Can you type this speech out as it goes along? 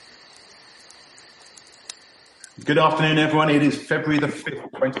Good afternoon, everyone. It is February the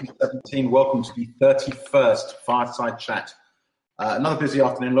 5th, 2017. Welcome to the 31st Fireside Chat. Another busy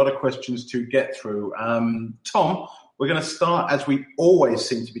afternoon, a lot of questions to get through. Tom, we're going to start, as we always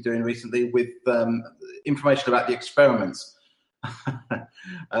seem to be doing recently, with information about the experiments.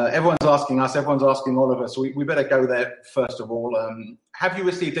 Everyone's asking us, everyone's asking all of us, so we better go there first of all. Have you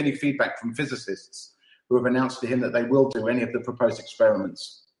received any feedback from physicists who have announced to him that they will do any of the proposed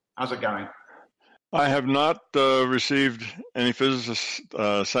experiments? How's it going? I have not received any physicists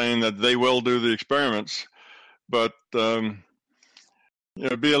saying that they will do the experiments, but that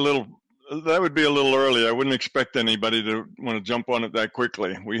would be a little early. I wouldn't expect anybody to want to jump on it that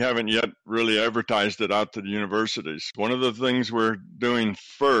quickly. We haven't yet really advertised it out to the universities. One of the things we're doing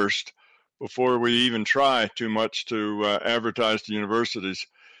first, before we even try too much to advertise to universities,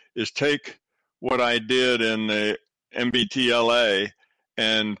 is take what I did in the MBTLA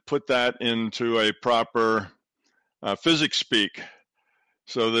and put that into a proper physics speak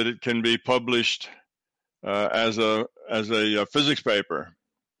so that it can be published as a physics paper.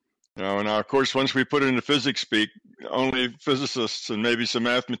 Now, of course, once we put it into physics speak, only physicists and maybe some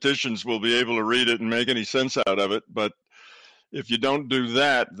mathematicians will be able to read it and make any sense out of it. But if you don't do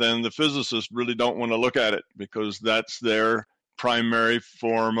that, then the physicists really don't want to look at it, because that's their primary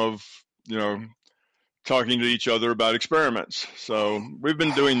form of, talking to each other about experiments. So we've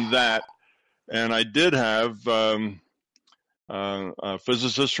been doing that. And I did have a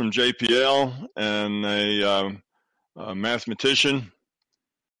physicist from JPL and a mathematician,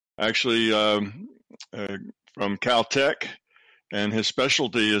 actually from Caltech, and his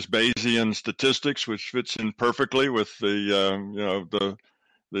specialty is Bayesian statistics, which fits in perfectly with the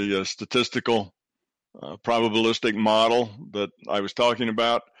statistical probabilistic model that I was talking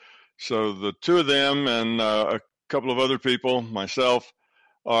about. So the two of them and a couple of other people, myself,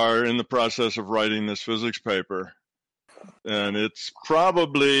 are in the process of writing this physics paper. And it's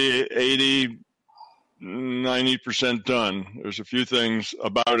probably 80-90% done. There's a few things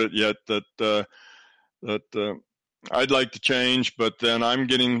about it yet that I'd like to change, but then I'm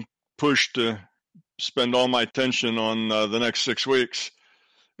getting pushed to spend all my attention on the next 6 weeks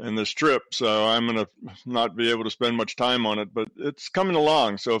in this trip, so I'm going to not be able to spend much time on it, but it's coming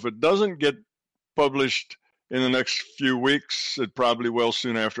along. So if it doesn't get published in the next few weeks, it probably will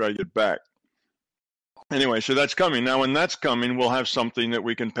soon after I get back. Anyway, so that's coming. Now, when that's coming, we'll have something that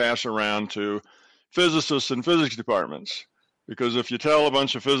we can pass around to physicists and physics departments, because if you tell a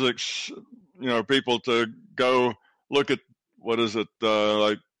bunch of physics, people to go look at,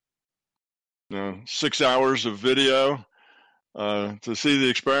 6 hours of video, to see the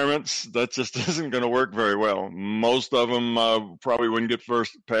experiments, that just isn't going to work very well. Most of them probably wouldn't get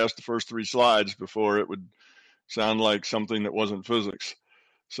past the first 3 slides before it would sound like something that wasn't physics.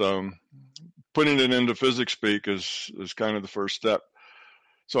 So putting it into physics speak is kind of the first step.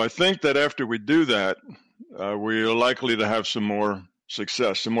 So I think that after we do that, we're likely to have some more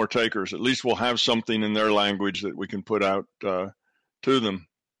success, some more takers. At least we'll have something in their language that we can put out to them.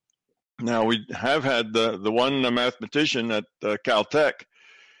 Now, we have had the one mathematician at Caltech.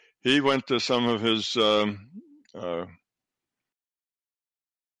 He went to some of his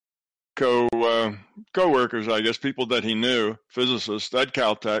co-workers, I guess, people that he knew, physicists at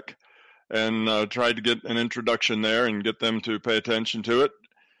Caltech, and tried to get an introduction there and get them to pay attention to it.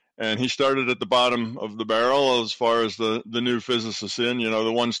 And he started at the bottom of the barrel as far as the new physicists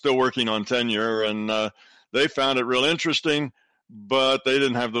the ones still working on tenure, and they found it real interesting. But they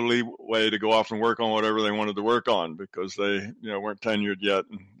didn't have the leeway to go off and work on whatever they wanted to work on, because they, weren't tenured yet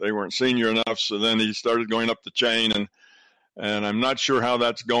and they weren't senior enough. So then he started going up the chain, and I'm not sure how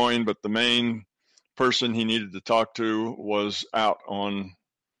that's going, but the main person he needed to talk to was out on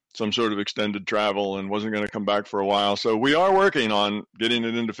some sort of extended travel and wasn't going to come back for a while. So we are working on getting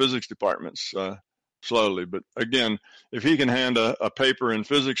it into physics departments slowly. But again, if he can hand a paper in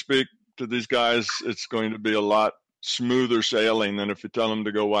physics speak to these guys, it's going to be a lot smoother sailing than if you tell them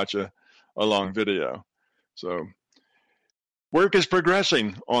to go watch a long video. So work is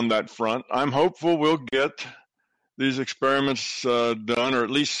progressing on that front. I'm hopeful we'll get these experiments done, or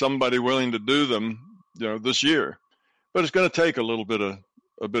at least somebody willing to do them, this year. But it's going to take a bit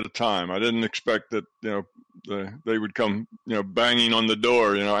of time. I didn't expect that, they would come, banging on the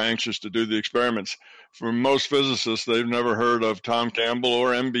door, anxious to do the experiments. For most physicists, they've never heard of Tom Campbell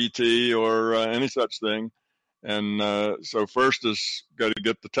or MBT or any such thing. And so first is got to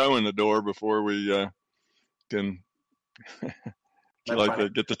get the toe in the door before we can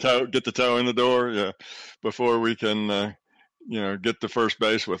get the toe in the door, before we can get to first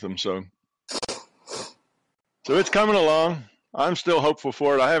base with them. So it's coming along. I'm still hopeful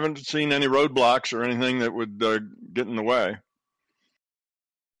for it. I haven't seen any roadblocks or anything that would get in the way.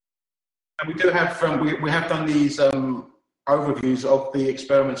 And we do have we have done these overviews of the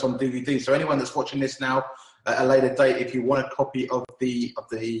experiments on DVD. So anyone that's watching this now at a later date, if you want a copy of the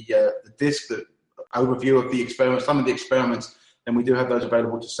disc, the overview of the experiments, some of the experiments, then we do have those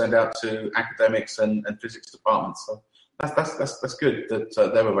available to send out to academics and physics departments. So that's good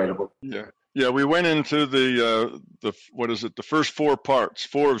that they're available. Yeah. We went into the the first 4 parts,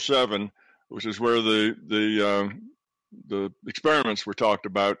 4 of 7, which is where the experiments were talked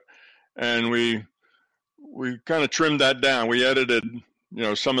about, and we kind of trimmed that down. We edited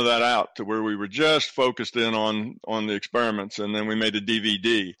some of that out to where we were just focused in on the experiments, and then we made a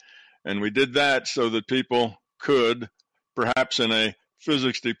DVD, and we did that so that people could, perhaps in a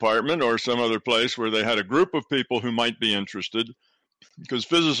physics department or some other place where they had a group of people who might be interested, because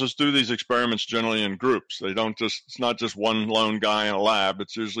physicists do these experiments generally in groups. It's not just one lone guy in a lab.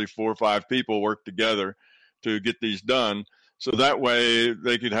 It's usually 4 or 5 people work together to get these done. So that way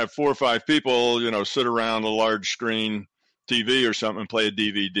they could have 4 or 5 people, sit around a large screen TV or something and play a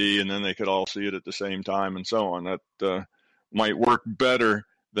DVD, and then they could all see it at the same time and so on. That might work better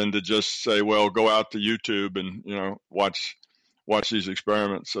than to just say, well, go out to YouTube and, watch these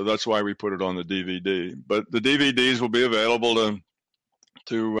experiments. So that's why we put it on the DVD. But the DVDs will be available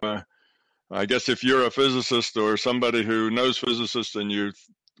to I guess if you're a physicist or somebody who knows physicists and you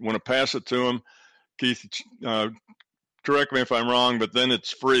want to pass it to them, Keith, correct me if I'm wrong, but then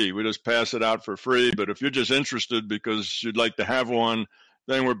it's free. We just pass it out for free. But if you're just interested because you'd like to have one,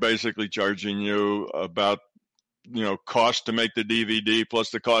 then we're basically charging you about, cost to make the DVD plus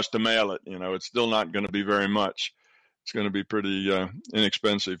the cost to mail it. It's still not going to be very much. It's going to be pretty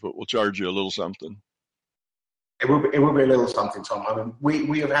inexpensive, but we'll charge you a little something. It will be a little something, Tom. I mean,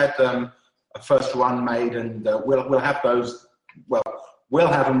 we have had a first run made, and we'll have those. Well, we'll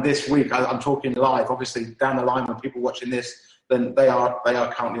have them this week. I'm talking live. Obviously, down the line when people watching this, then they are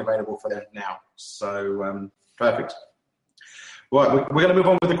currently available for them now. So perfect. Right, we're going to move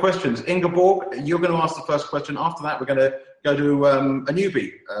on with the questions. Ingeborg, you're going to ask the first question. After that, we're going to go to a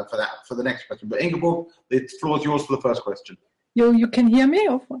newbie for the next question. But Ingeborg, the floor is yours for the first question. You can hear me?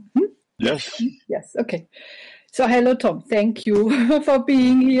 Yes. Yes. Okay. So hello, Tom. Thank you for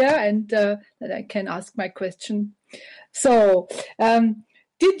being here and that I can ask my question. So,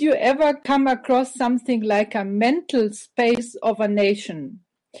 did you ever come across something like a mental space of a nation?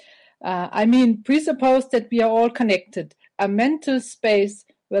 Presuppose that we are all connected. A mental space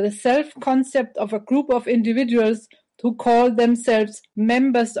where the self-concept of a group of individuals who call themselves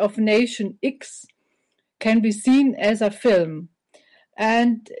members of Nation X can be seen as a film.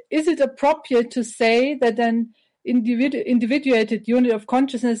 And is it appropriate to say that an individuated unit of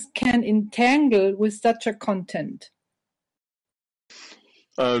consciousness can entangle with such a content?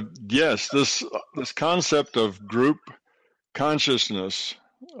 Yes, this concept of group consciousness,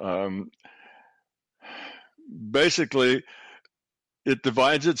 basically, it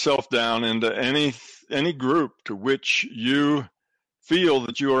divides itself down into any group to which you feel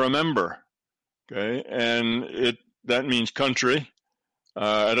that you are a member. Okay, and that means country.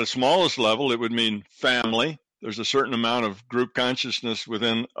 At a smallest level, it would mean family. There's a certain amount of group consciousness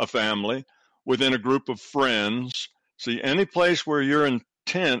within a family, within a group of friends. See, any place where your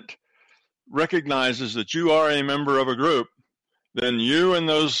intent recognizes that you are a member of a group, then you and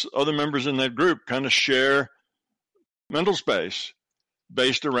those other members in that group kind of share mental space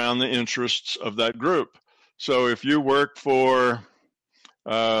based around the interests of that group. So if you work for,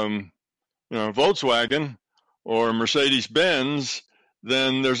 Volkswagen or Mercedes-Benz,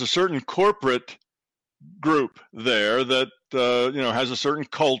 then there's a certain corporate group there that has a certain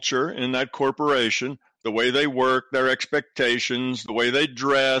culture in that corporation, the way they work, their expectations, the way they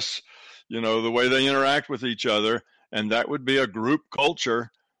dress, the way they interact with each other, and that would be a group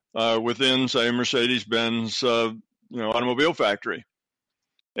culture within, say, Mercedes-Benz, automobile factory.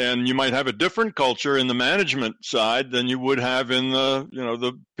 And you might have a different culture in the management side than you would have in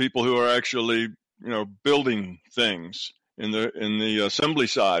the people who are actually building things. In the assembly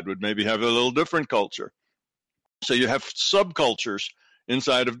side would maybe have a little different culture. So you have subcultures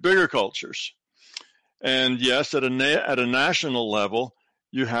inside of bigger cultures. And yes, at a national level,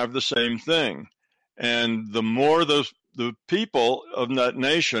 you have the same thing. And the more the people of that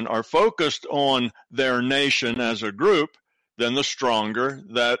nation are focused on their nation as a group, then the stronger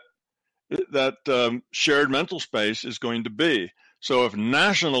that shared mental space is going to be. So if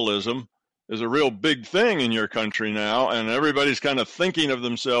nationalism is a real big thing in your country now, and everybody's kind of thinking of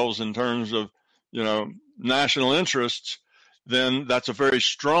themselves in terms of, national interests, then that's a very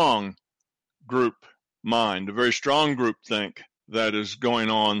strong group mind, a very strong group think that is going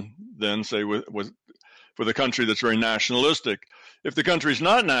on then, say, with a country that's very nationalistic. If the country's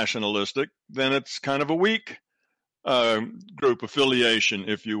not nationalistic, then it's kind of a weak group affiliation,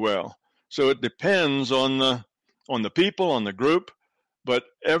 if you will. So it depends on the people, on the group, but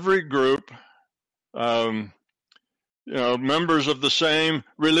every group, members of the same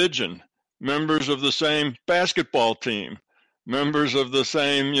religion, members of the same basketball team, members of the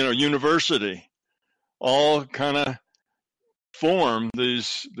same, university, all kind of form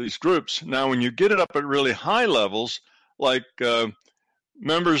these groups. Now, when you get it up at really high levels, like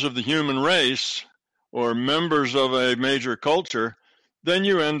members of the human race or members of a major culture, then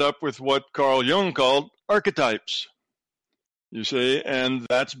you end up with what Carl Jung called archetypes. You see, and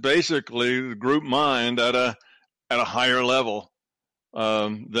that's basically the group mind at a higher level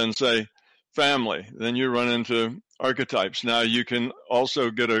than, say, family. Then you run into archetypes. Now, you can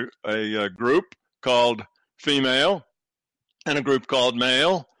also get a group called female and a group called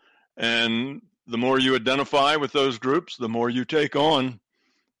male, and the more you identify with those groups, the more you take on,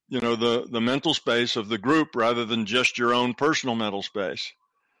 the mental space of the group rather than just your own personal mental space.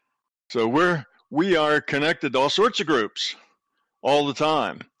 So we are connected to all sorts of groups all the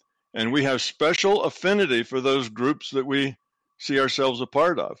time, and we have special affinity for those groups that we see ourselves a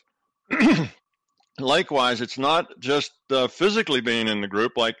part of. Likewise, it's not just physically being in the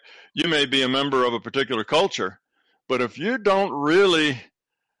group. Like, you may be a member of a particular culture, but if you don't really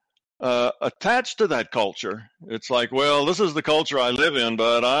attach to that culture, it's like, well, this is the culture I live in,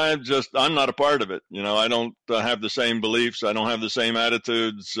 but I'm not a part of it. I don't have the same beliefs. I don't have the same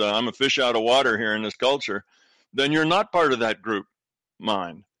attitudes. I'm a fish out of water here in this culture. Then you're not part of that group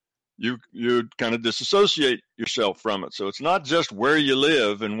mind. You kind of disassociate yourself from it. So it's not just where you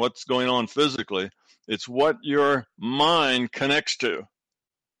live and what's going on physically. It's what your mind connects to.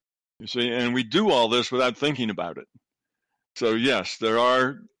 You see, and we do all this without thinking about it. So yes,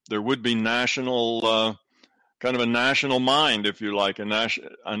 there would be national, kind of a national mind, if you like,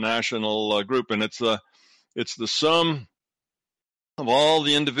 a national group, and it's the sum of all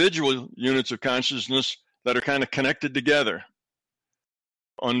the individual units of consciousness that are kind of connected together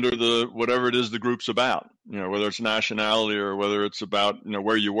under the whatever it is the group's about. Whether it's nationality or whether it's about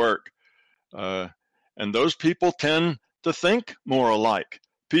where you work, and those people tend to think more alike.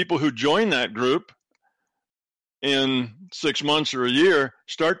 People who join that group in 6 months or a year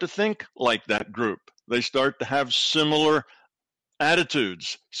start to think like that group. They start to have similar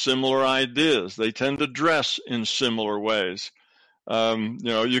attitudes, similar ideas. They tend to dress in similar ways.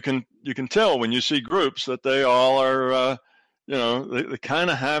 You can tell when you see groups that they all are, they kind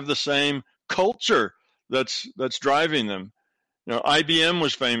of have the same culture that's driving them. IBM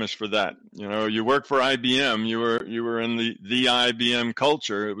was famous for that. You work for IBM, you were in the IBM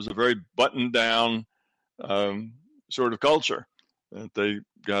culture. It was a very buttoned down sort of culture. They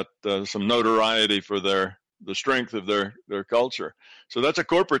got some notoriety for the strength of their culture. So that's a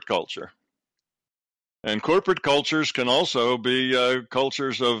corporate culture. And corporate cultures can also be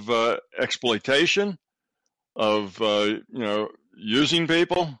cultures of exploitation, of using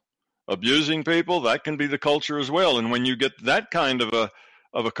people, abusing people. That can be the culture as well. And when you get that kind of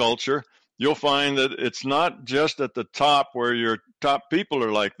a culture, you'll find that it's not just at the top where your top people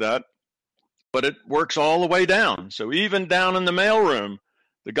are like that, but it works all the way down. So even down in the mailroom,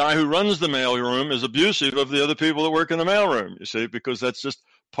 the guy who runs the mailroom is abusive of the other people that work in the mailroom, you see, because that's just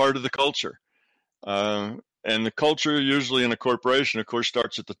part of the culture. And the culture usually in a corporation, of course,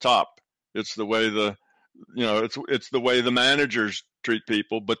 starts at the top. It's the way it's the way the managers treat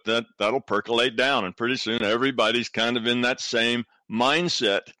people, but that'll percolate down, and pretty soon everybody's kind of in that same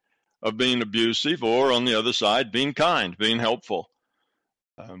mindset of being abusive, or on the other side, being kind, being helpful.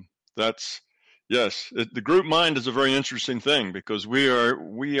 The group mind is a very interesting thing, because we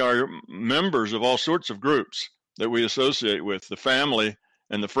are members of all sorts of groups that we associate with, the family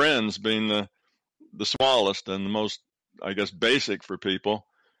and the friends being the smallest and the most, I guess, basic for people.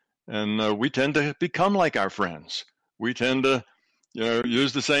 And we tend to become like our friends. We tend to,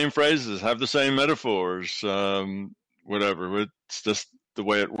 use the same phrases, have the same metaphors, whatever. It's just the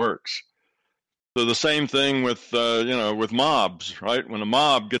way it works. So the same thing with mobs, right? When a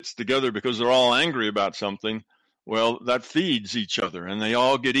mob gets together because they're all angry about something, well, that feeds each other, and they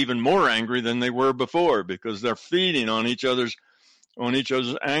all get even more angry than they were before, because they're feeding on each other's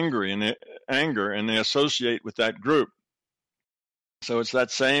anger, and they associate with that group. So it's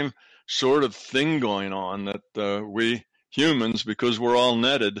that same sort of thing going on that we humans, because we're all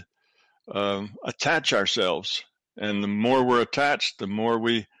netted, attach ourselves. And the more we're attached, the more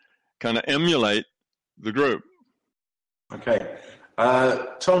we kind of emulate the group. Okay.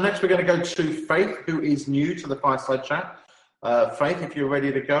 Tom, next we're going to go to Faith, who is new to the Fireside Chat. Faith, if you're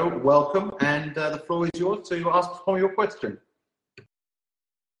ready to go, welcome, and the floor is yours to ask Tom your question.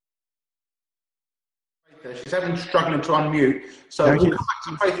 She's struggling to unmute, so we'll come back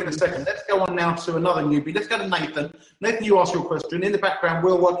to Faith in a second. Let's go on now to another newbie. Let's go to Nathan. Nathan, you ask your question. In the background,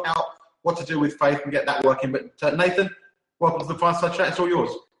 we'll work out what to do with Faith and get that working. But Nathan, welcome to the Fireside Chat. It's all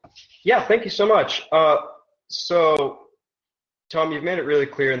yours. Yeah, thank you so much. So, Tom, you've made it really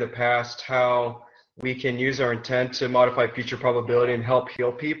clear in the past how we can use our intent to modify future probability and help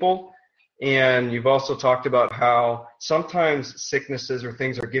heal people. And you've also talked about how sometimes sicknesses or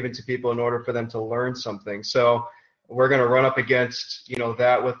things are given to people in order for them to learn something. So we're going to run up against,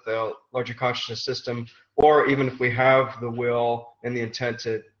 that with the larger consciousness system, or even if we have the will and the intent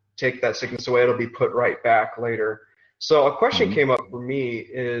to take that sickness away, it'll be put right back later. So a question came up for me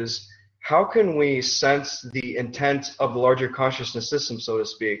is, how can we sense the intent of the larger consciousness system, so to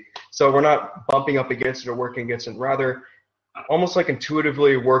speak? So we're not bumping up against it or working against it, rather almost like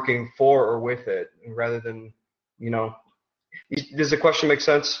intuitively working for or with it, rather than, does the question make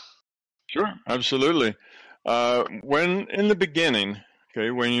sense? Sure, absolutely. When in the beginning,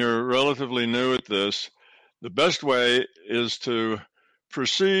 when you're relatively new at this, the best way is to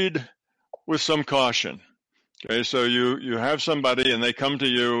proceed with some caution. Okay, so you have somebody and they come to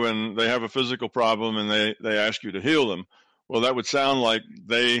you and they have a physical problem and they ask you to heal them. Well, that would sound like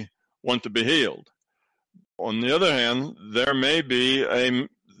they want to be healed. On the other hand, there may be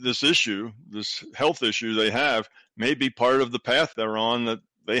this issue, this health issue they have, may be part of the path they're on, that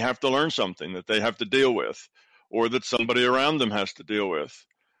they have to learn something, that they have to deal with, or that somebody around them has to deal with.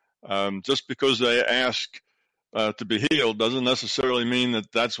 Just because they ask to be healed doesn't necessarily mean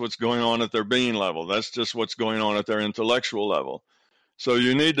that that's what's going on at their being level. That's just what's going on at their intellectual level. So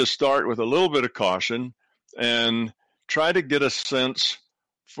you need to start with a little bit of caution and try to get a sense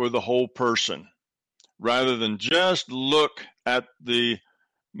for the whole person, rather than just look at the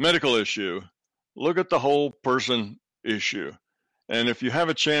medical issue. Look at the whole person issue. And if you have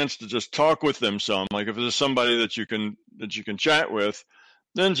a chance to just talk with them some, like if there's somebody that you can chat with,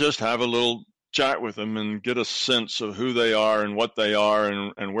 then just have a little chat with them and get a sense of who they are and what they are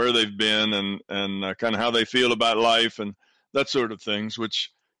and where they've been and kind of how they feel about life and that sort of things,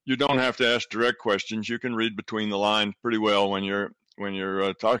 which you don't have to ask direct questions. You can read between the lines pretty well when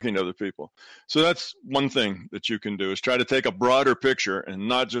you're talking to other people. So that's one thing that you can do, is try to take a broader picture and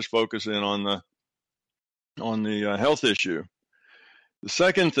not just focus in on the health issue. The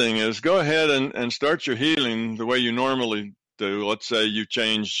second thing is, go ahead and start your healing the way you normally do. Let's say you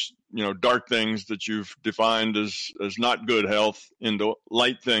change dark things that you've defined as not good health into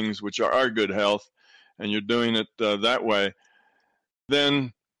light things which are good health, and you're doing it that way.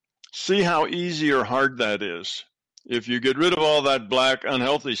 Then see how easy or hard that is. If you get rid of all that black,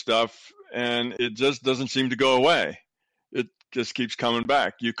 unhealthy stuff and it just doesn't seem to go away, it just keeps coming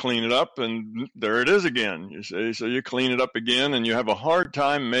back. You clean it up and there it is again, you see. So you clean it up again and you have a hard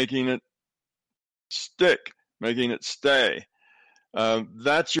time making it stick, making it stay.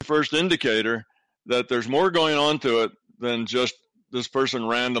 That's your first indicator that there's more going on to it than just this person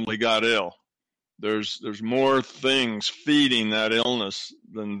randomly got ill. There's more things feeding that illness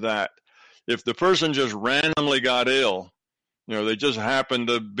than that. If the person just randomly got ill, they just happened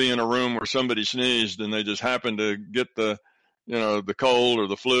to be in a room where somebody sneezed and they just happened to get the cold or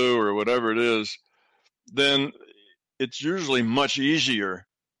the flu or whatever it is, then it's usually much easier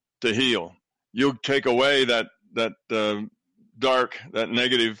to heal. You'll take away that dark, that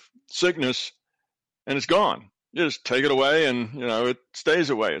negative sickness, and it's gone. You just take it away and, it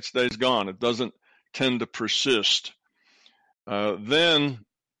stays away. It stays gone. It doesn't tend to persist. Then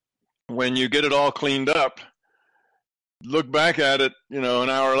when you get it all cleaned up, look back at it, an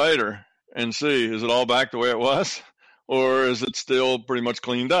hour later and see, is it all back the way it was? Or is it still pretty much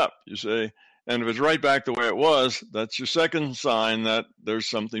cleaned up, you see? And if it's right back the way it was, that's your second sign that there's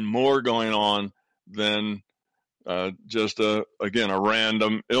something more going on than just a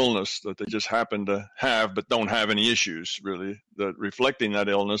random illness that they just happen to have but don't have any issues really that reflecting that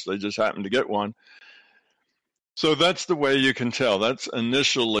illness. They just happen to get one. So that's the way you can tell. That's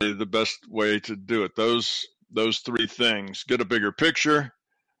initially the best way to do it. Those three things. Get a bigger picture.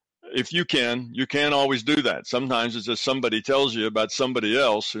 If you can't always do that. Sometimes it's just somebody tells you about somebody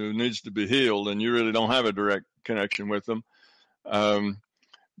else who needs to be healed and you really don't have a direct connection with them.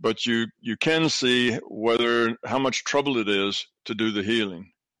 But you can see how much trouble it is to do the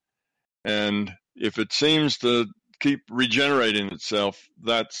healing. And if it seems to keep regenerating itself,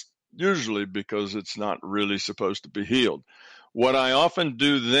 that's usually because it's not really supposed to be healed. What I often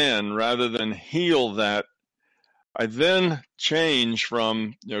do then, rather than heal that, I then change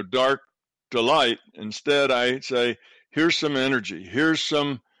from dark to light. Instead, I say, here's some energy. Here's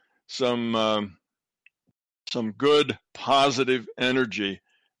some good positive energy.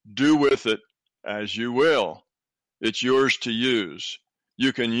 Do with it as you will. It's yours to use.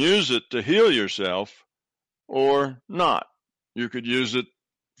 You can use it to heal yourself or not. You could use it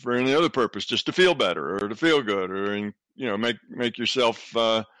for any other purpose, just to feel better or to feel good or make yourself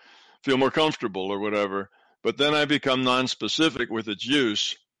feel more comfortable or whatever. But then I become non-specific with its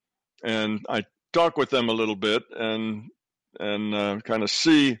use, and I talk with them a little bit and kind of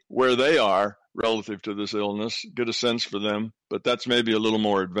see where they are relative to this illness, get a sense for them. But that's maybe a little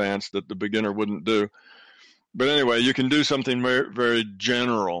more advanced that the beginner wouldn't do. But anyway, you can do something very, very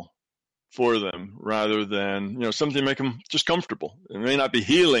general for them rather than something to make them just comfortable. It may not be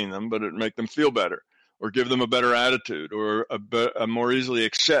healing them, but it make them feel better or give them a better attitude or a more easily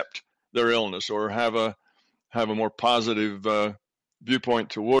accept their illness or have a more positive viewpoint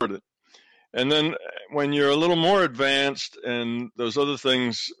toward it. And then when you're a little more advanced and those other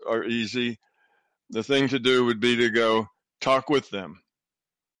things are easy, the thing to do would be to go talk with them.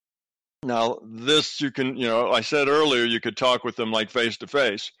 Now, this you can, I said earlier you could talk with them like face to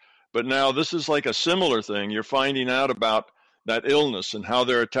face, but now this is like a similar thing. You're finding out about that illness and how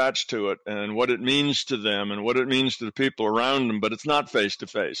they're attached to it and what it means to them and what it means to the people around them, but it's not face to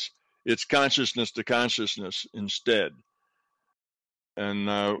face. It's consciousness to consciousness instead.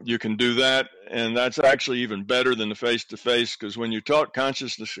 And you can do that, and that's actually even better than the face-to-face, because when you talk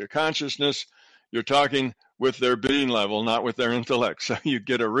consciousness to consciousness, you're talking with their being level, not with their intellect. So you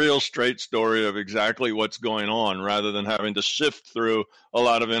get a real straight story of exactly what's going on, rather than having to sift through a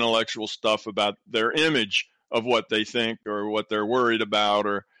lot of intellectual stuff about their image of what they think or what they're worried about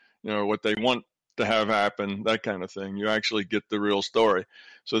or what they want to have happen, that kind of thing. You actually get the real story.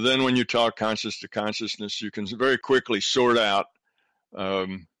 So then when you talk conscious to consciousness, you can very quickly sort out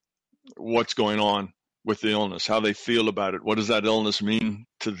what's going on with the illness, how they feel about it. What does that illness mean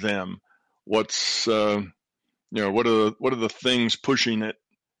to them? What's what are the things pushing it?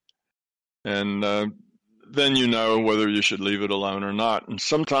 And then whether you should leave it alone or not. And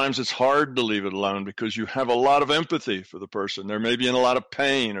sometimes it's hard to leave it alone because you have a lot of empathy for the person. They're maybe in a lot of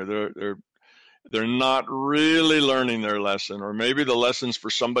pain, or they're not really learning their lesson, or maybe the lesson's for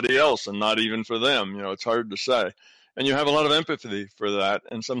somebody else and not even for them. It's hard to say. And you have a lot of empathy for that,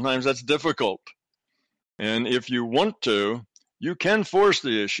 and sometimes that's difficult. And if you want to, you can force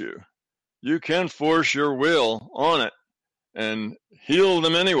the issue. You can force your will on it and heal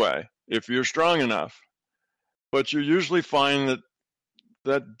them anyway if you're strong enough. But you usually find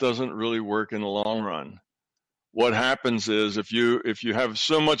that doesn't really work in the long run. What happens is if you have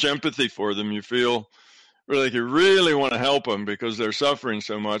so much empathy for them, you feel like you really want to help them because they're suffering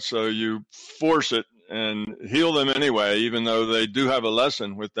so much, so you force it and heal them anyway, even though they do have a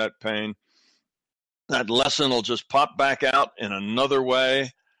lesson with that pain. That lesson will just pop back out in another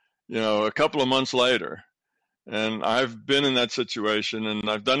way, a couple of months later. And I've been in that situation, and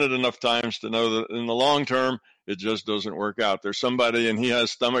I've done it enough times to know that in the long term, it just doesn't work out. There's somebody, and he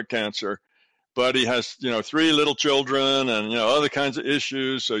has stomach cancer, but he has, 3 little children and, other kinds of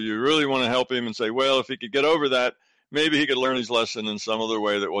issues. So you really want to help him and say, well, if he could get over that, maybe he could learn his lesson in some other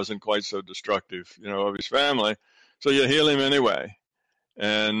way that wasn't quite so destructive, of his family. So you heal him anyway.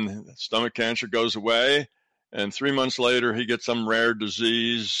 And stomach cancer goes away. And 3 months later, he gets some rare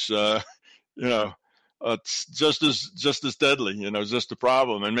disease, it's just as deadly, just a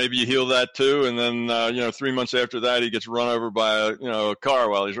problem. And maybe you heal that too. And then, 3 months after that, he gets run over by a car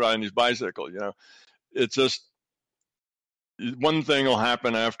while he's riding his bicycle. It's just one thing will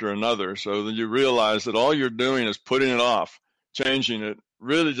happen after another. So then you realize that all you're doing is putting it off, changing it,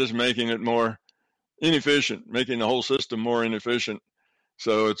 really just making it more inefficient, making the whole system more inefficient.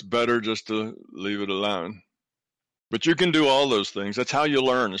 So it's better just to leave it alone. But you can do all those things. That's how you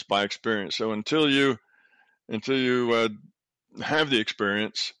learn, is by experience. So until you have the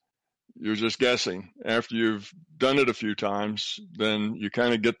experience, you're just guessing. After you've done it a few times, then you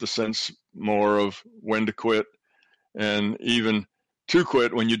kind of get the sense more of when to quit, and even to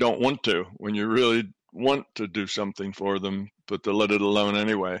quit when you don't want to, when you really want to do something for them, but to let it alone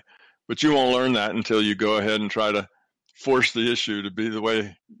anyway. But you won't learn that until you go ahead and try to force the issue to be the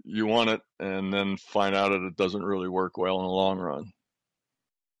way you want it, and then find out that it doesn't really work well in the long run.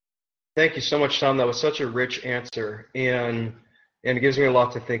 Thank you so much, Tom. That was such a rich answer, and it gives me a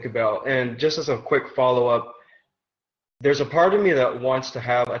lot to think about. And just as a quick follow-up, there's a part of me that wants to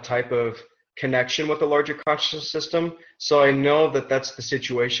have a type of connection with the larger consciousness system, so I know that that's the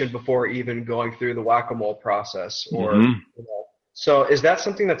situation before even going through the whack-a-mole process, or So is that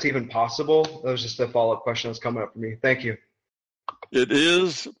something that's even possible? That was just a follow-up question that's coming up for me. Thank you. It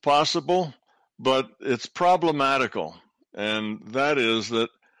is possible, but it's problematical. And that is that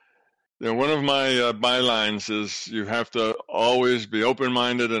one of my bylines is you have to always be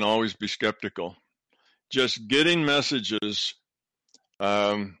open-minded and always be skeptical. Just getting messages,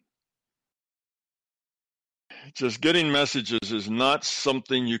 is not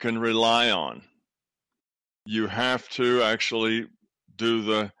something you can rely on. You have to actually do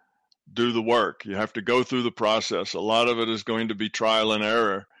the work. You have to go through the process. A lot of it is going to be trial and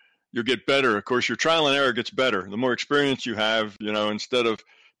error. You'll get better. Of course, your trial and error gets better. The more experience you have, instead of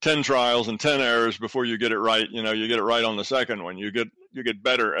 10 trials and 10 errors before you get it right, you get it right on the second one. You get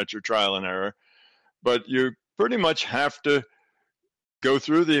better at your trial and error. But you pretty much have to go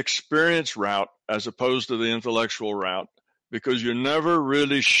through the experience route as opposed to the intellectual route, because you're never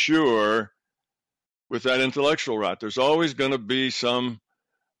really sure with that intellectual route. There's always going to be some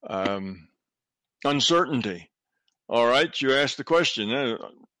uncertainty. All right, you ask the question,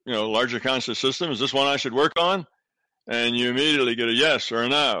 larger conscious system, is this one I should work on? And you immediately get a yes or a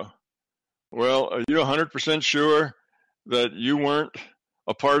no. Well, are you 100% sure that you weren't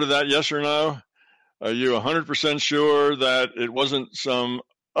a part of that yes or no? Are you 100% sure that it wasn't some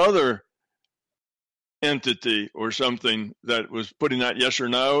other entity or something that was putting that yes or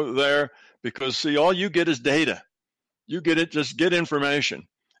no there? Because, see, all you get is data. You just get information,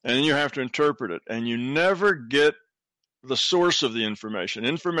 and then you have to interpret it, and you never get the source of the information.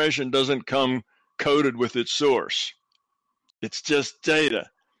 Information doesn't come coded with its source. It's just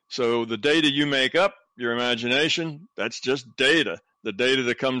data. So the data you make up, your imagination, that's just data. The data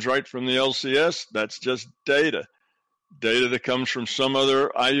that comes right from the LCS, that's just data. Data that comes from some other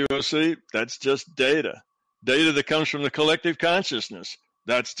IUOC, that's just data. Data that comes from the collective consciousness,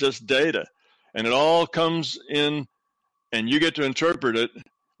 that's just data. And it all comes in, and you get to interpret it.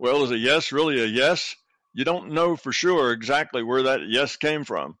 Well, is a yes really a yes? You don't know for sure exactly where that yes came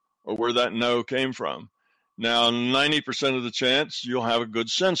from or where that no came from. Now, 90% of the chance you'll have a good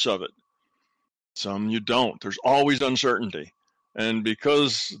sense of it. Some you don't. There's always uncertainty. And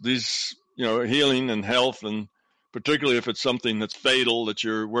because these, healing and health, and particularly if it's something that's fatal that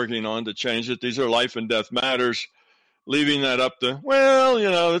you're working on to change it, these are life and death matters. Leaving that up to,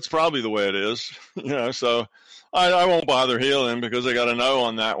 it's probably the way it is, so I won't bother healing because I got a no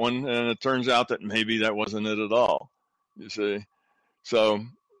on that one. And it turns out that maybe that wasn't it at all, you see. So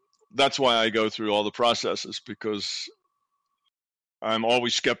that's why I go through all the processes, because I'm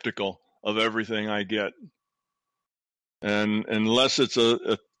always skeptical of everything I get. And unless it's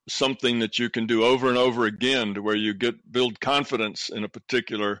something that you can do over and over again to where you build confidence in a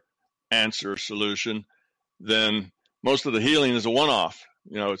particular answer solution, then most of the healing is a one-off.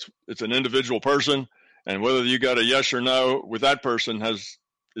 It's an individual person, and whether you got a yes or no with that person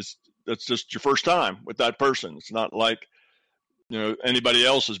that's just your first time with that person. It's not like anybody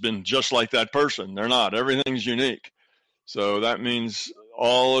else has been just like that person. They're not. Everything's unique. So that means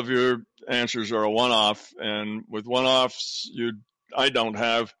all of your answers are a one-off, and with one-offs, I don't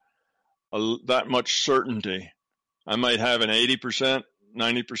have that much certainty. I might have an 80%,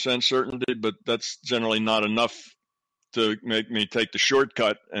 90% certainty, but that's generally not enough to make me take the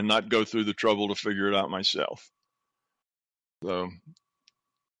shortcut and not go through the trouble to figure it out myself. So,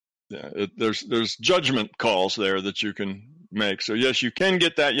 yeah, there's judgment calls there that you can make. So yes, you can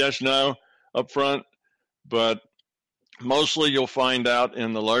get that yes, no up front, but mostly you'll find out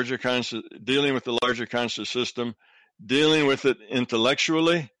in the larger conscious, dealing with the larger conscious system, dealing with it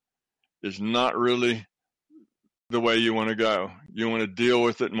intellectually is not really the way you want to go. You want to deal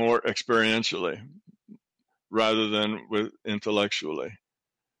with it more experientially rather than with intellectually.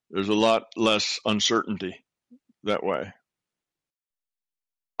 There's a lot less uncertainty that way.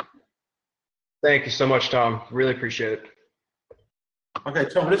 Thank you so much, Tom. Really appreciate it. Okay,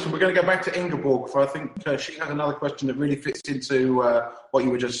 Tom, listen, we're going to go back to Ingeborg, for I think she has another question that really fits into what you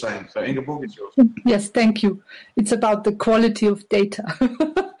were just saying. So, Ingeborg, it's yours. Yes, thank you. It's about the quality of data.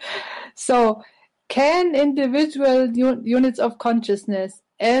 So, can individual units of consciousness,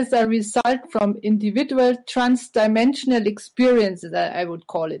 as a result from individual transdimensional experiences, I would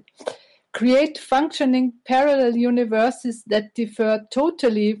call it, create functioning parallel universes that differ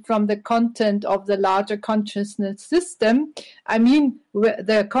totally from the content of the larger consciousness system? I mean,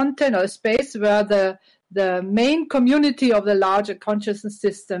 the content or space where the main community of the larger consciousness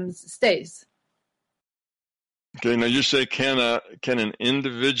systems stays. Okay, now you say can an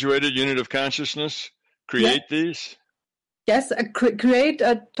individuated unit of consciousness create these? Yes, create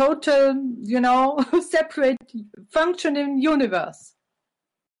a total, separate functioning universe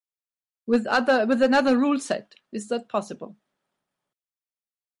with another rule set. Is that possible?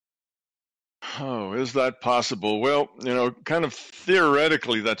 Oh, is that possible? Well, kind of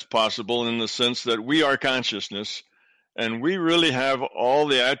theoretically that's possible in the sense that we are consciousness and we really have all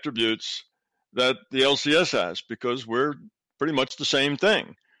the attributes that the LCS has because we're pretty much the same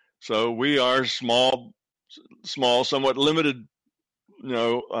thing. So we are small, somewhat limited,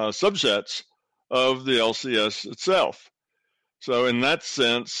 subsets of the LCS itself. So in that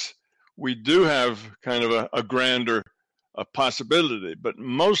sense, we do have kind of a grander possibility, but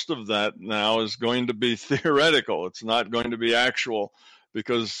most of that now is going to be theoretical. It's not going to be actual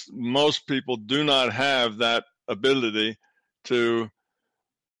because most people do not have that ability to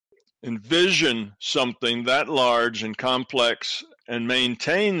envision something that large and complex and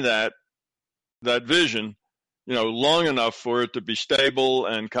maintain that vision, long enough for it to be stable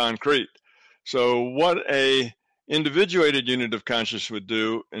and concrete. So what a individuated unit of consciousness would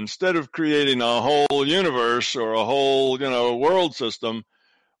do, instead of creating a whole universe or a whole, world system,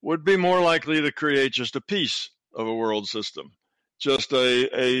 would be more likely to create just a piece of a world system, just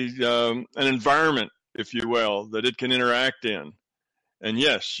an environment, if you will, that it can interact in. And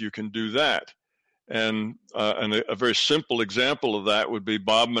yes, you can do that. And a very simple example of that would be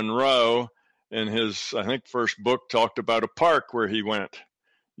Bob Monroe in his, I think, first book talked about a park where he went.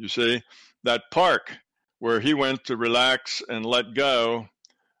 You see, that park where he went to relax and let go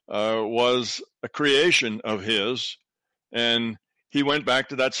was a creation of his. And he went back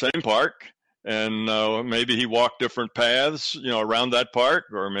to that same park and maybe he walked different paths, around that park,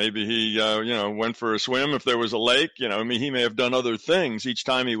 or maybe he, went for a swim if there was a lake. He may have done other things each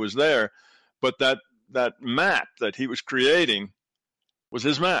time he was there, but that map that he was creating was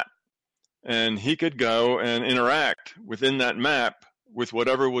his map, and he could go and interact within that map with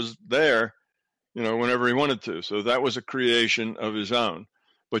whatever was there, whenever he wanted to. So that was a creation of his own.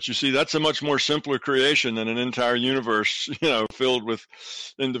 But you see, that's a much more simpler creation than an entire universe, filled with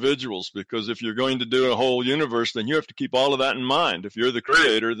individuals. Because if you're going to do a whole universe, then you have to keep all of that in mind. If you're the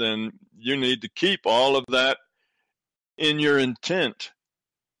creator, then you need to keep all of that in your intent,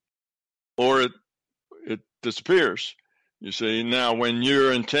 or it disappears. You see, now when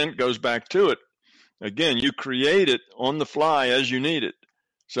your intent goes back to it, again, you create it on the fly as you need it.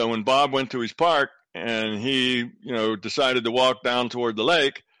 So when Bob went to his park and he, decided to walk down toward the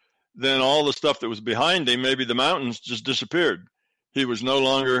lake, then all the stuff that was behind him, maybe the mountains, just disappeared. He was no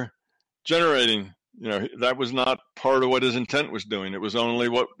longer generating, that was not part of what his intent was doing. It was only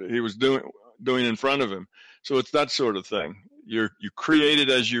what he was doing in front of him. So it's that sort of thing. You create it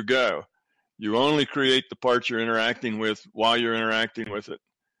as you go. You only create the parts you're interacting with while you're interacting with it.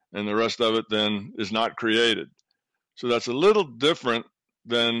 And the rest of it then is not created. So that's a little different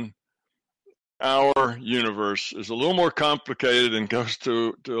than our universe. Is a little more complicated and goes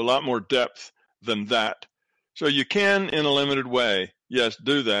to a lot more depth than that. So you can, in a limited way, yes,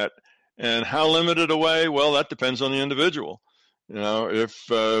 do that. And how limited a way? Well, that depends on the individual. If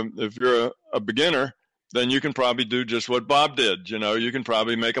you're a beginner, then you can probably do just what Bob did. You can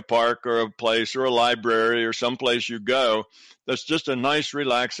probably make a park or a place or a library or someplace you go that's just a nice,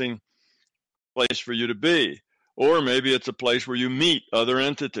 relaxing place for you to be. Or maybe it's a place where you meet other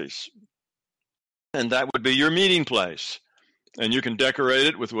entities. And that would be your meeting place. And you can decorate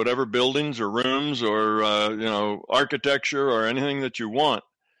it with whatever buildings or rooms or, architecture or anything that you want.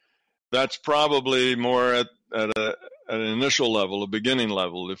 That's probably more at an initial level, a beginning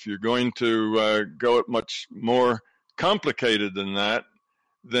level. If you're going to go at much more complicated than that,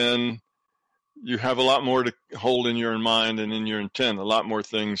 then you have a lot more to hold in your mind and in your intent, a lot more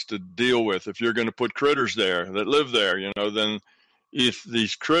things to deal with. If you're going to put critters there that live there, then if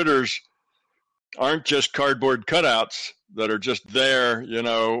these critters aren't just cardboard cutouts that are just there,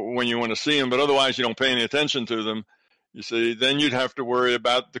 when you want to see them, but otherwise you don't pay any attention to them, you see, then you'd have to worry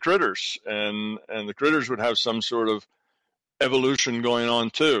about the critters, and the critters would have some sort of evolution going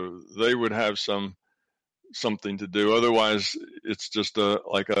on too. They would have something to do. Otherwise, it's just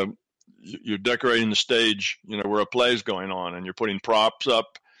you're decorating the stage, where a play's going on, and you're putting props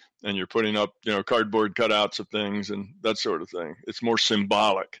up, and you're putting up, cardboard cutouts of things and that sort of thing. It's more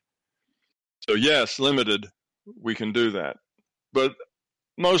symbolic. So yes, limited, we can do that. But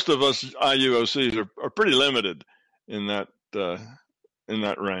most of us IUOCs are pretty limited in that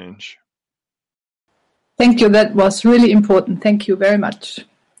range. Thank you. That was really important. Thank you very much.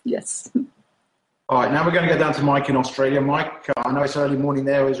 Yes. All right, now we're going to go down to Mike in Australia. Mike, I know it's early morning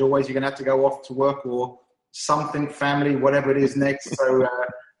there. As always, you're going to have to go off to work or something, family, whatever it is next. So I'm going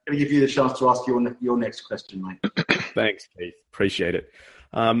to give you the chance to ask your next question, Mike. Thanks, Keith. Appreciate it.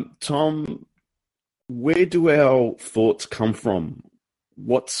 Tom, where do our thoughts come from?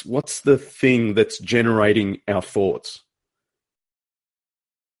 What's the thing that's generating our thoughts?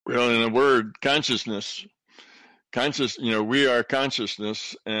 Well, in a word, consciousness. We are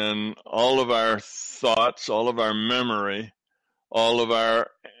consciousness, and all of our thoughts, all of our memory, all of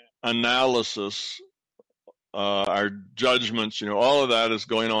our analysis, our judgments, all of that is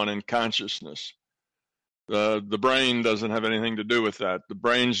going on in consciousness. The brain doesn't have anything to do with that. The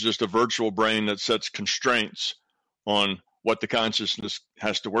brain's just a virtual brain that sets constraints on what the consciousness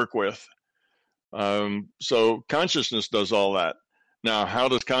has to work with. So consciousness does all that. Now, how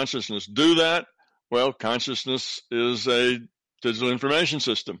does consciousness do that? Well, consciousness is a digital information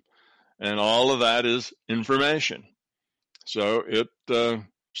system, and all of that is information. So it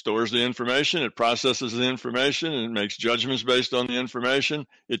stores the information, it processes the information, and it makes judgments based on the information.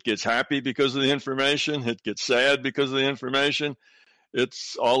 It gets happy because of the information. It gets sad because of the information.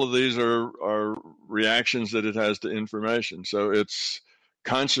 All of these are reactions that it has to information. So it's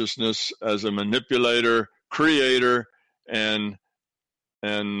consciousness as a manipulator, creator, and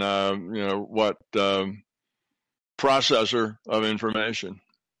processor of information.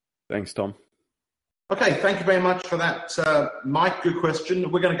 Thanks, Tom. Okay, thank you very much for that, Mike. Good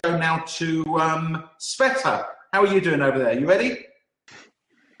question. We're going to go now to Sveta. How are you doing over there? You ready?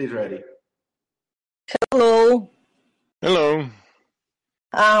 He's ready. Hello. Hello.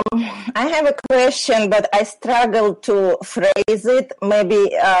 I have a question, but I struggle to phrase it.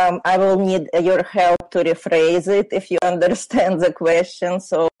 Maybe I will need your help to rephrase it if you understand the question.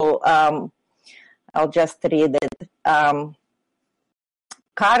 So I'll just read it.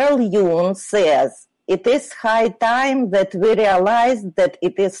 Carl Jung says, "It is high time that we realize that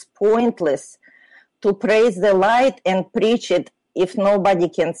it is pointless to praise the light and preach it if nobody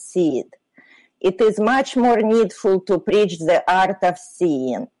can see it. It is much more needful to preach the art of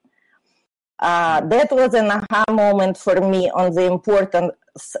seeing." That was an aha moment for me on the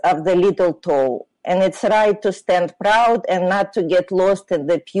importance of the little toe. And it's right to stand proud and not to get lost in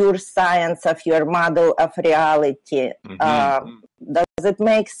the pure science of your model of reality. Mm-hmm. Does it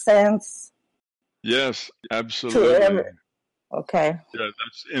make sense? Yes, absolutely. Okay. Yeah,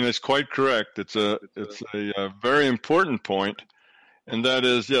 and it's quite correct. It's a very important point, and that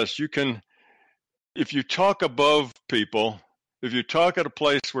is, yes, you can. If you talk above people, if you talk at a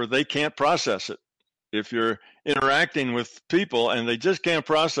place where they can't process it, if you're interacting with people and they just can't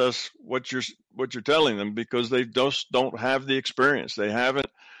process what you're telling them because they just don't have the experience, they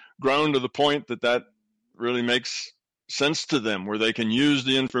haven't grown to the point that really makes sense to them, where they can use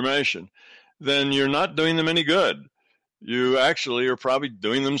the information, then you're not doing them any good. You actually are probably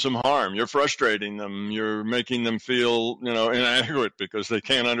doing them some harm. You're frustrating them. You're making them feel, inadequate because they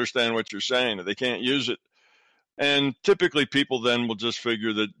can't understand what you're saying, or they can't use it. And typically people then will just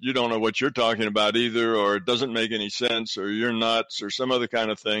figure that you don't know what you're talking about either, or it doesn't make any sense, or you're nuts, or some other kind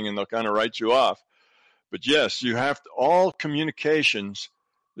of thing, and they'll kind of write you off. But yes, you have to, all communications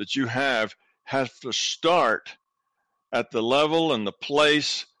that you have to start at the level and the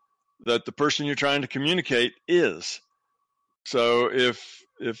place that the person you're trying to communicate is. So if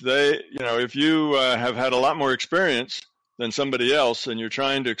you have had a lot more experience than somebody else, and you're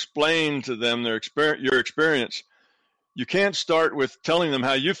trying to explain to them your experience, you can't start with telling them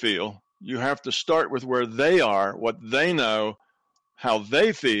how you feel. You have to start with where they are, what they know, how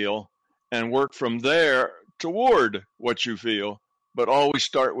they feel, and work from there toward what you feel, but always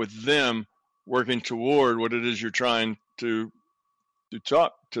start with them working toward what it is you're trying to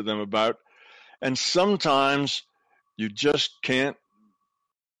talk to them about. And sometimes you just can't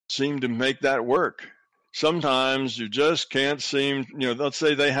seem to make that work. Sometimes you just can't seem, let's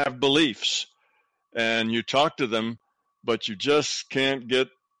say they have beliefs and you talk to them, but you just can't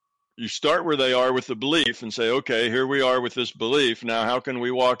you start where they are with the belief and say, okay, here we are with this belief. Now, how can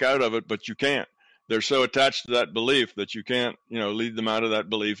we walk out of it? But you can't. They're so attached to that belief that you can't, lead them out of that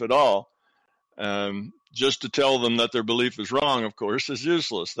belief at all. Just to tell them that their belief is wrong, of course, is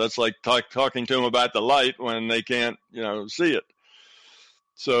useless. That's like talking to them about the light when they can't, see it.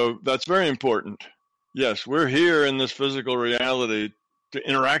 So that's very important. Yes, we're here in this physical reality to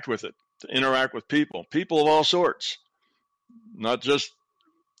interact with it, to interact with people of all sorts, not just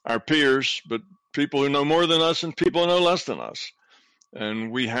our peers, but people who know more than us and people who know less than us.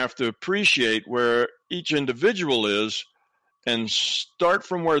 And we have to appreciate where each individual is and start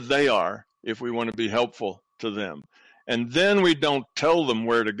from where they are if we want to be helpful to them. And then we don't tell them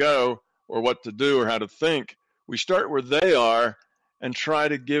where to go or what to do or how to think. We start where they are and try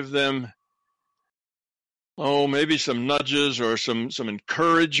to give them, maybe some nudges or some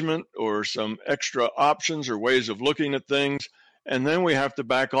encouragement or some extra options or ways of looking at things. And then we have to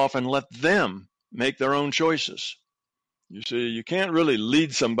back off and let them make their own choices. You see, you can't really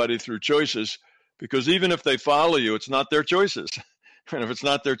lead somebody through choices, because even if they follow you, it's not their choices. And if it's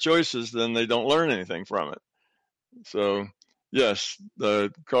not their choices, then they don't learn anything from it. So, yes,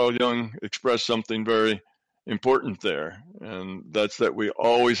 Carl Jung expressed something very important there, and that's that we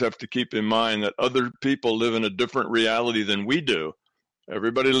always have to keep in mind that other people live in a different reality than we do.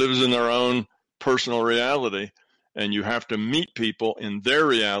 Everybody lives in their own personal reality, and you have to meet people in their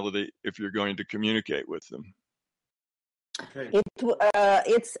reality if you're going to communicate with them. Okay.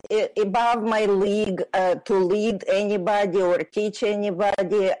 It's above my league to lead anybody or teach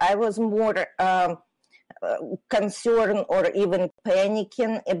anybody. I was more concerned or even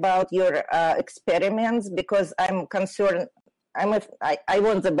panicking about your experiments, because I'm concerned. I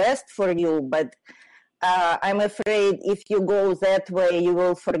want the best for you, but I'm afraid if you go that way, you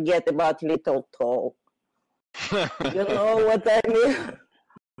will forget about little toe. You know what I mean?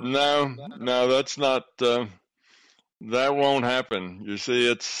 No, that's not. That won't happen. You see,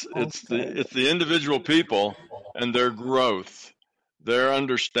 it's the individual people and their growth, their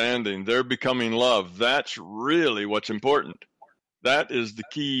understanding, their becoming love. That's really what's important. That is the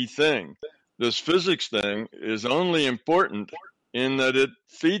key thing. This physics thing is only important in that it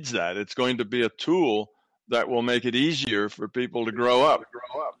feeds that. It's going to be a tool that will make it easier for people to grow up.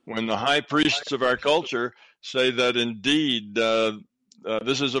 When the high priests of our culture say that indeed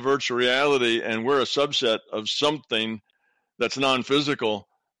this is a virtual reality and we're a subset of something that's non-physical,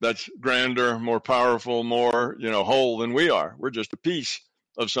 that's grander, more powerful, more whole than we are. We're just a piece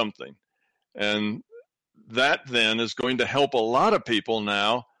of something. And that then is going to help a lot of people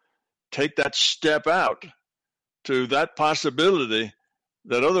now take that step out to that possibility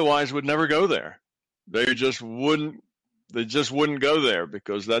that otherwise would never go there. They just wouldn't go there,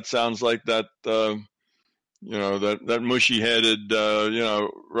 because that sounds like that that mushy-headed,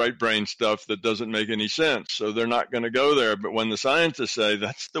 right brain stuff that doesn't make any sense. So they're not going to go there. But when the scientists say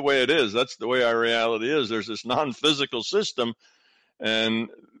that's the way it is, that's the way our reality is, there's this non-physical system, and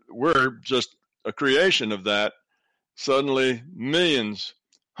we're just a creation of that, suddenly millions,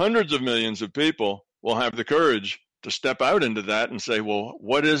 hundreds of millions of people will have the courage to step out into that and say, well,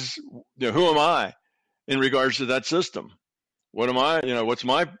 who am I in regards to that system? What am I, what's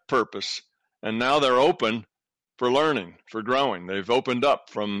my purpose? And now they're open for learning, for growing. They've opened up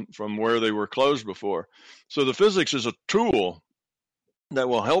from where they were closed before. So the physics is a tool that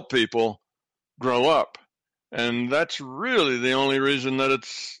will help people grow up. And that's really the only reason that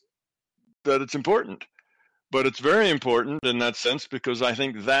it's important. But it's very important in that sense, because I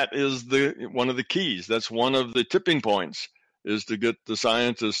think that is one of the keys. That's one of the tipping points, is to get the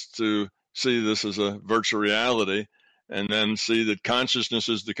scientists to see this as a virtual reality, and then see that consciousness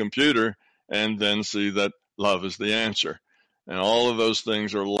is the computer, and then see that love is the answer. And all of those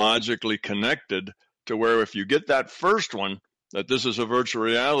things are logically connected to where if you get that first one, that this is a virtual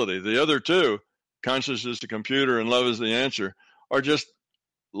reality, the other two, consciousness is the computer and love is the answer, are just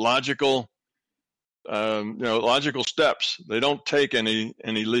logical steps. They don't take any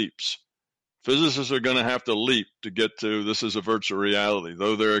leaps. Physicists are going to have to leap to get to this is a virtual reality.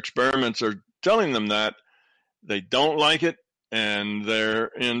 Though their experiments are telling them that, they don't like it, and they're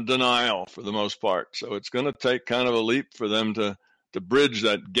in denial for the most part. So it's going to take kind of a leap for them to bridge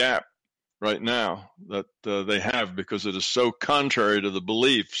that gap right now that they have, because it is so contrary to the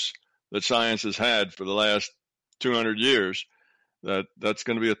beliefs that science has had for the last 200 years. That's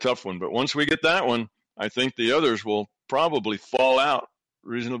going to be a tough one. But once we get that one, I think the others will probably fall out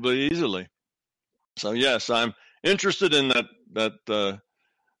reasonably easily. So yes, I'm interested in that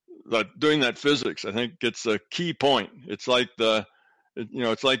doing that physics. I think it's a key point. It's like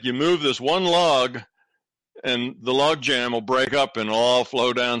it's like you move this one log, and the log jam will break up and all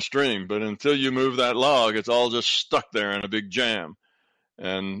flow downstream. But until you move that log, it's all just stuck there in a big jam.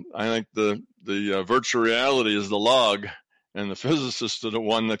 And I think the virtual reality is the log, and the physicists are the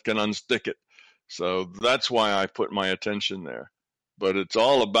one that can unstick it. So that's why I put my attention there. But it's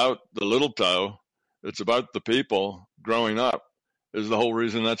all about the little toe. It's about the people growing up is the whole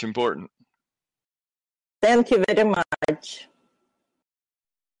reason that's important. Thank you very much.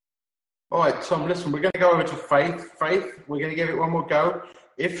 All right, Tom, listen, we're going to go over to Faith. Faith, we're going to give it one more go.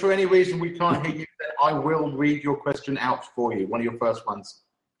 If for any reason we can't hear you, then I will read your question out for you, one of your first ones.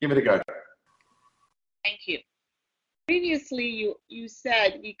 Give it a go. Thank you. Previously, you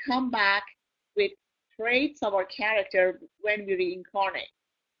said we come back with traits of our character when we reincarnate.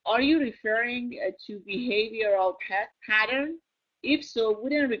 Are you referring to behavioral pattern? If so,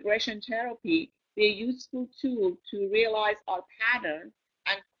 wouldn't regression therapy be a useful tool to realize our pattern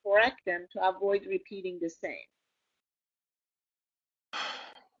and correct them to avoid repeating the same?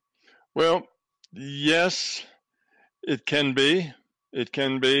 Well, yes, it can be. It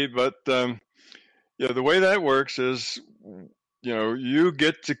can be, but the way that works is you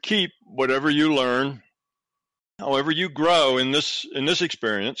get to keep whatever you learn, however you grow in this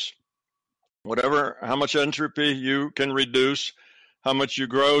experience, how much entropy you can reduce, how much you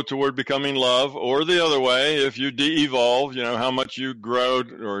grow toward becoming love, or the other way, if you de-evolve, how much you grow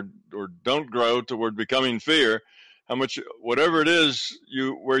or don't grow toward becoming fear, how much, whatever it is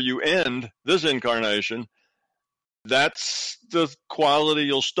where you end this incarnation, that's the quality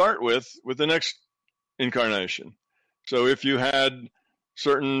you'll start with the next incarnation. So if you had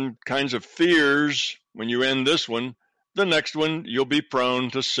certain kinds of fears when you end this one, the next one you'll be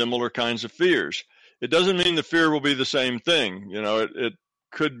prone to similar kinds of fears. It doesn't mean the fear will be the same thing. It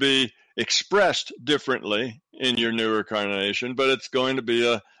could be expressed differently in your new incarnation, but it's going to be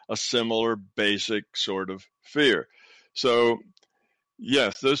a similar basic sort of fear. So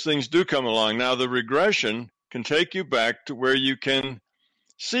yes, those things do come along. Now the regression can take you back to where you can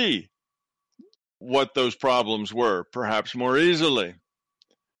see what those problems were, perhaps more easily.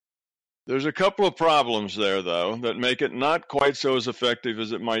 There's a couple of problems there, though, that make it not quite so as effective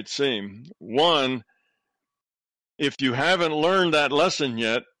as it might seem. One, if you haven't learned that lesson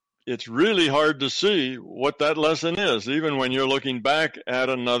yet, it's really hard to see what that lesson is, even when you're looking back at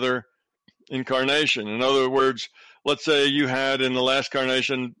another incarnation. In other words, let's say you had in the last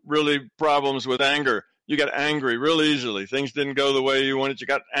incarnation really problems with anger. You got angry real easily. Things didn't go the way you wanted. You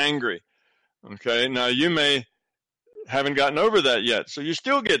got angry. Okay, now you haven't gotten over that yet, so you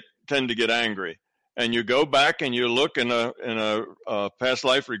still tend to get angry, and you go back and you look in a past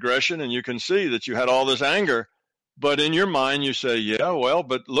life regression, and you can see that you had all this anger, but in your mind you say, yeah, well,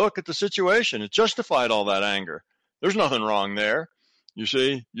 but look at the situation. It justified all that anger. There's nothing wrong there. You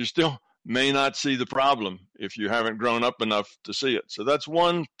see, you still may not see the problem if you haven't grown up enough to see it. So that's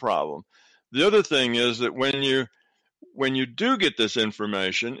one problem. The other thing is that when you do get this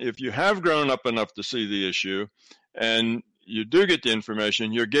information, if you have grown up enough to see the issue and you do get the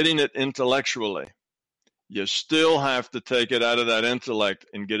information, you're getting it intellectually. You still have to take it out of that intellect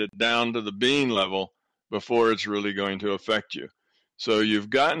and get it down to the being level before it's really going to affect you. So you've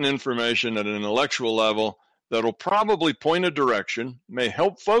gotten information at an intellectual level that'll probably point a direction, may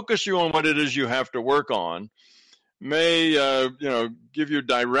help focus you on what it is you have to work on, may give you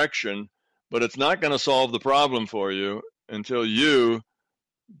direction, but it's not going to solve the problem for you until you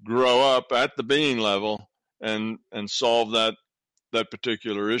grow up at the being level and solve that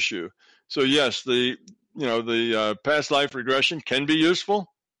particular issue. So yes, the past life regression can be useful.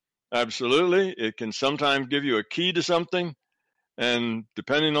 Absolutely. It can sometimes give you a key to something, and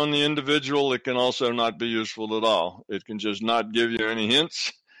depending on the individual, it can also not be useful at all. It can just not give you any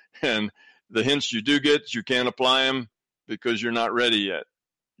hints, and the hints you do get, you can't apply them because you're not ready yet.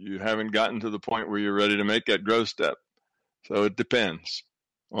 You haven't gotten to the point where you're ready to make that growth step. So it depends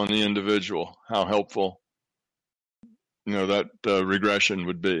on the individual how helpful that regression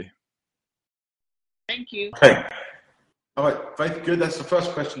would be. Thank you. Okay. All right, Faith, good. That's the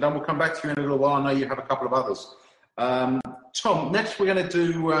first question done. We'll come back to you in a little while. I know you have a couple of others. Tom, next we're going to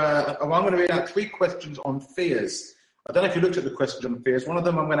do, I'm going to read out 3 questions on fears. I don't know if you looked at the questions on fears. One of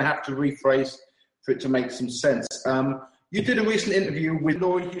them I'm going to have to rephrase for it to make some sense. You did a recent interview with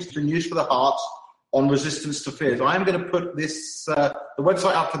Laurie Houston, News for the Heart, on resistance to fears. I am going to put this, the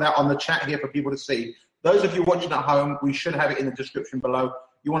website up for that on the chat here for people to see. Those of you watching at home, we should have it in the description below.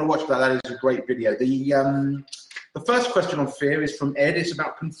 You want to watch that, that is a great video. The first question on fear is from Ed. It's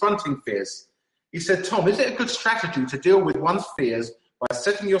about confronting fears. He said, Tom, is it a good strategy to deal with one's fears by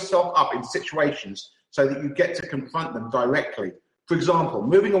setting yourself up in situations so that you get to confront them directly? For example,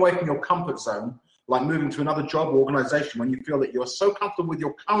 moving away from your comfort zone, like moving to another job or organization when you feel that you're so comfortable with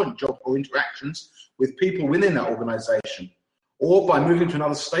your current job or interactions with people within that organization, or by moving to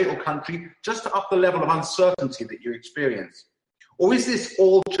another state or country just to up the level of uncertainty that you experience. Or is this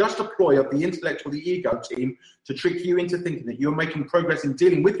all just a ploy of the intellect or the ego team to trick you into thinking that you're making progress in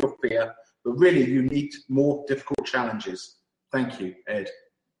dealing with your fear, but really you need more difficult challenges? Thank you, Ed.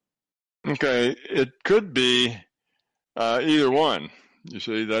 Okay, it could be either one. You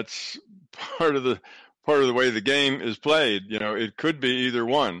see, that's part of the way the game is played. It could be either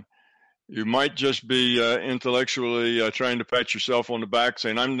one. You might just be intellectually trying to pat yourself on the back,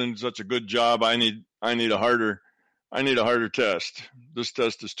 saying, "I'm doing such a good job. I need a harder test. This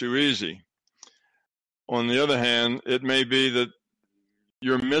test is too easy." On the other hand, it may be that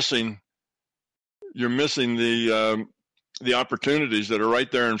you're missing the opportunities that are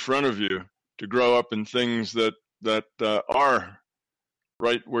right there in front of you to grow up in things that are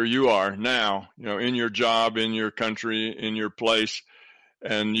right where you are now, in your job, in your country, in your place,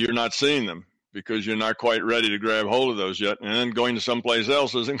 and you're not seeing them because you're not quite ready to grab hold of those yet. And then going to someplace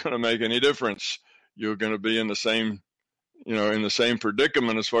else isn't going to make any difference. You're going to be in the same in the same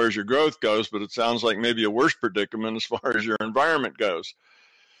predicament as far as your growth goes, but it sounds like maybe a worse predicament as far as your environment goes.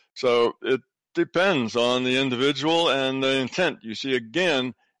 So it depends on the individual and the intent. You see,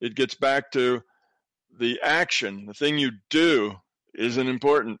 again, it gets back to the action. The thing you do isn't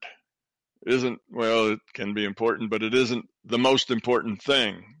important. Well, it can be important, but it isn't the most important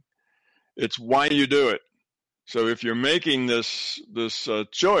thing. It's why you do it. So if you're making this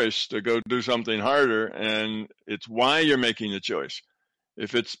choice to go do something harder, and it's why you're making the choice.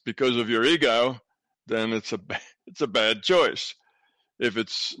 If it's because of your ego, then it's a bad choice. If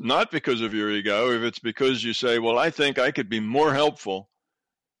it's not because of your ego, if it's because you say, well, I think I could be more helpful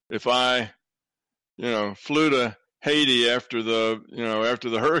if I, flew to Haiti after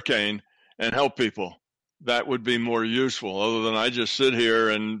the hurricane and help people, that would be more useful, other than I just sit here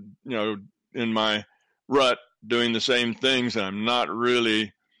and, in my rut doing the same things, and I'm not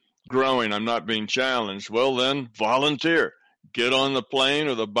really growing, I'm not being challenged. Well, then volunteer. Get on the plane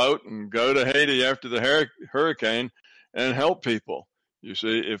or the boat and go to Haiti after the hurricane and help people. You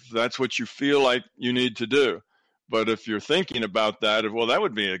see, if that's what you feel like you need to do. But if you're thinking about that, well, that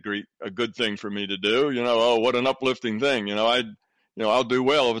would be a good thing for me to do. Oh, what an uplifting thing. I'll do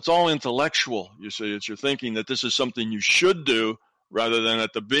well. If it's all intellectual, you see, it's you're thinking that this is something you should do rather than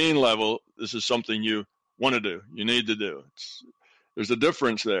at the being level, this is something you want to do, you need to do. There's a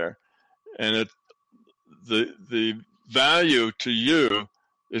difference there. And the value to you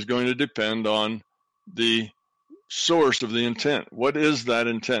is going to depend on the source of the intent. What is that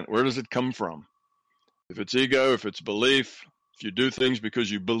intent? Where does it come from? If it's ego, if it's belief, if you do things because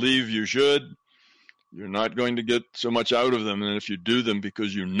you believe you should, you're not going to get so much out of them than if you do them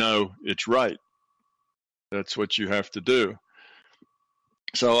because you know it's right. That's what you have to do.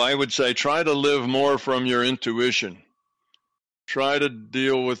 So I would say try to live more from your intuition. Try to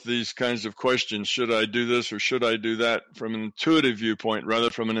deal with these kinds of questions. Should I do this or should I do that from an intuitive viewpoint rather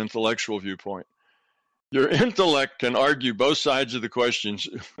from an intellectual viewpoint? Your intellect can argue both sides of the questions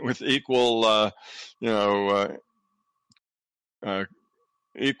with equal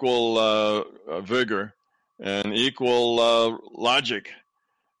vigor and equal logic.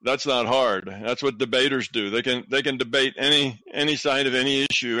 That's not hard. That's what debaters do. They can debate any side of any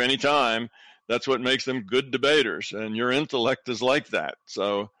issue anytime. That's what makes them good debaters. And your intellect is like that.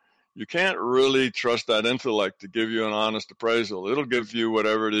 So you can't really trust that intellect to give you an honest appraisal. It'll give you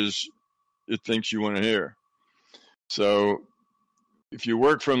whatever it is it thinks you want to hear. So if you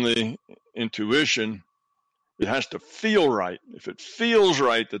work from the intuition, it has to feel right. If it feels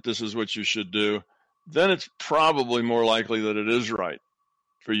right that this is what you should do, then it's probably more likely that it is right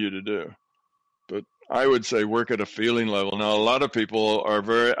for you to do. But I would say work at a feeling level. Now, a lot of people are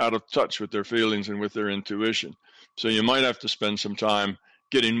very out of touch with their feelings and with their intuition. So you might have to spend some time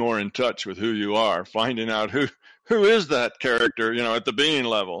getting more in touch with who you are, finding out who is that character, at the being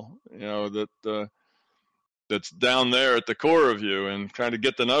level, that's down there at the core of you, and trying to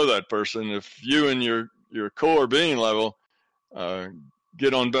get to know that person. If you and your core being level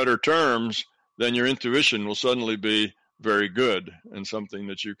get on better terms, then your intuition will suddenly be very good and something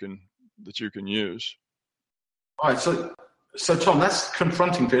that you can use. All right, so Tom, that's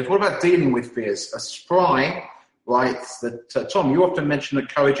confronting fears. What about dealing with fears? A Spry writes that, Tom, you often mention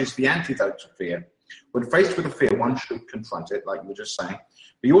that courage is the antidote to fear. When faced with a fear, one should confront it, like you were just saying.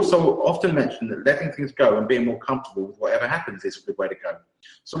 But you also often mention that letting things go and being more comfortable with whatever happens is a good way to go.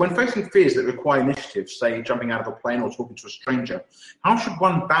 So when facing fears that require initiative, say jumping out of a plane or talking to a stranger, how should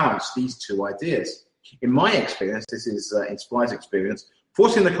one balance these two ideas? In my experience, this is in Spry's experience,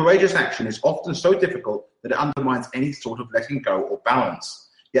 forcing the courageous action is often so difficult that it undermines any sort of letting go or balance.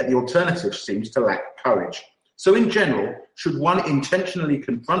 Yet the alternative seems to lack courage. So in general, should one intentionally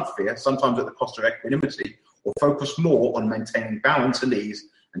confront fear, sometimes at the cost of equanimity, or focus more on maintaining balance and ease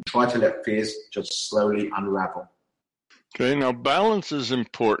and try to let fears just slowly unravel? Okay, now balance is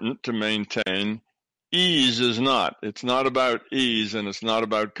important to maintain. Ease is not. It's not about ease, and it's not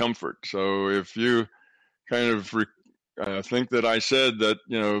about comfort. So if you kind of think that I said that,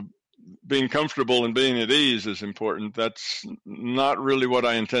 being comfortable and being at ease is important, that's not really what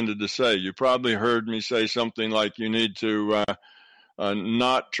I intended to say. You probably heard me say something like you need to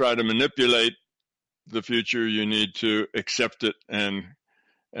not try to manipulate the future. You need to accept it and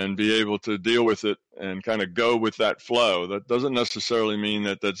be able to deal with it and kind of go with that flow. That doesn't necessarily mean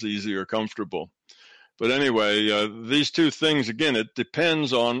that that's easy or comfortable. But anyway, these two things, again, it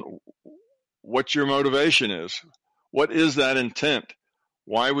depends on what your motivation is. What is that intent?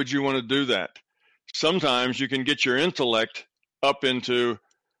 Why would you want to do that? Sometimes you can get your intellect up into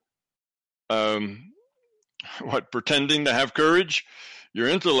pretending to have courage. Your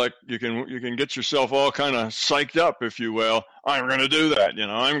intellect, you can get yourself all kind of psyched up, if you will. I'm going to do that.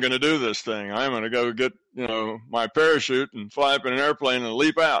 I'm going to do this thing. I'm going to go get, my parachute and fly up in an airplane and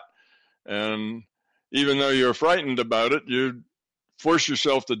leap out. And even though you're frightened about it, you force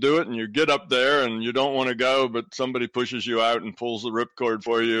yourself to do it, and you get up there and you don't want to go, but somebody pushes you out and pulls the ripcord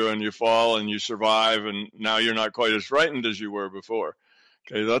for you, and you fall and you survive, and now you're not quite as frightened as you were before.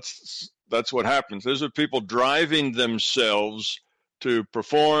 Okay, that's what happens. Those are people driving themselves to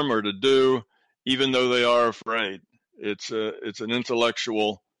perform or to do, even though they are afraid. It's an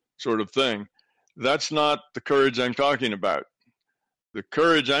intellectual sort of thing. That's not the courage I'm talking about. The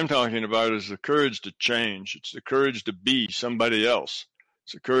courage I'm talking about is the courage to change. It's the courage to be somebody else.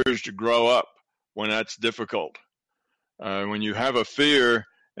 It's the courage to grow up when that's difficult. When you have a fear,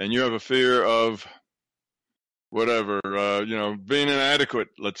 and you have a fear of whatever, being inadequate,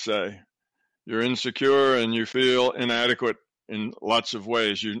 let's say. You're insecure and you feel inadequate in lots of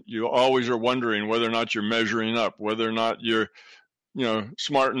ways. You always are wondering whether or not you're measuring up, whether or not you're,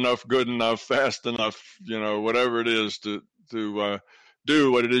 smart enough, good enough, fast enough, whatever it is to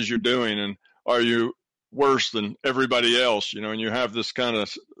do what it is you're doing. And are you worse than everybody else, and you have this kind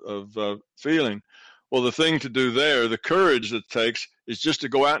of feeling. Well, the thing to do there, the courage that it takes, is just to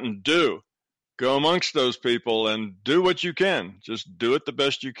go out and do. Go amongst those people and do what you can. Just do it the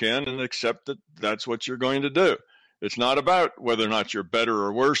best you can and accept that that's what you're going to do. It's not about whether or not you're better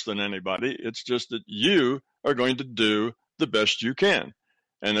or worse than anybody. It's just that you are going to do the best you can.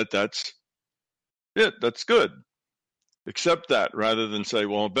 And that's it. That's good. Accept that rather than say,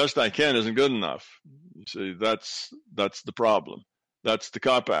 well, best I can isn't good enough. You see, that's the problem. That's the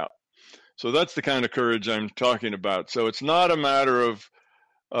cop-out. So that's the kind of courage I'm talking about. So it's not a matter of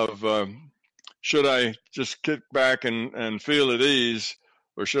should I just kick back and feel at ease,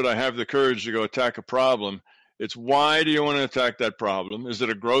 or should I have the courage to go attack a problem? It's why do you want to attack that problem? Is it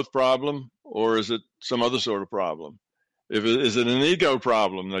a growth problem, or is it some other sort of problem? Is it an ego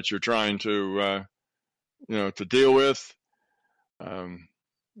problem that you're trying to to deal with?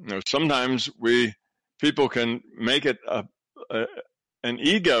 Sometimes people can make it an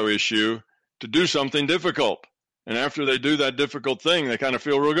ego issue to do something difficult. And after they do that difficult thing, they kind of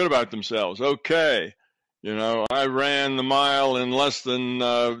feel real good about themselves. Okay, I ran the mile in less than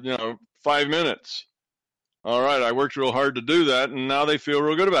 5 minutes. All right, I worked real hard to do that, and now they feel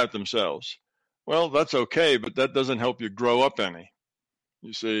real good about themselves. Well, that's okay, but that doesn't help you grow up any.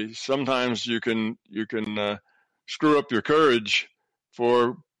 You see, sometimes you can screw up your courage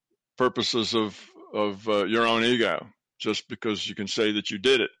for purposes of your own ego, just because you can say that you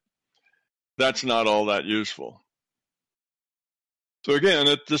did it. That's not all that useful. So again,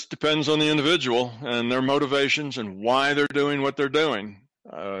 it just depends on the individual and their motivations and why they're doing what they're doing.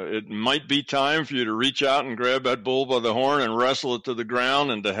 It might be time for you to reach out and grab that bull by the horn and wrestle it to the ground,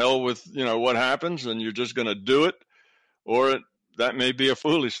 and to hell with what happens, and you're just going to do it. Or that may be a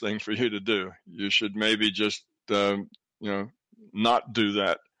foolish thing for you to do. You should maybe just not do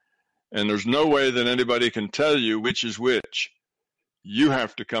that. And there's no way that anybody can tell you which is which. You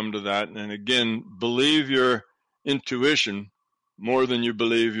have to come to that, and again, believe your intuition more than you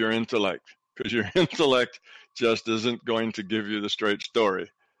believe your intellect, because your intellect just isn't going to give you the straight story.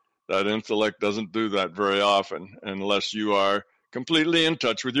 That intellect doesn't do that very often unless you are completely in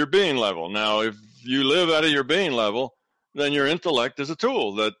touch with your being level. Now, if you live out of your being level, then your intellect is a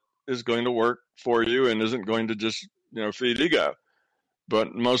tool that is going to work for you and isn't going to just feed ego.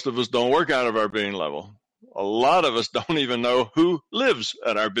 But most of us don't work out of our being level. A lot of us don't even know who lives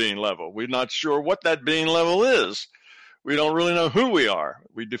at our being level. We're not sure what that being level is. We don't really know who we are.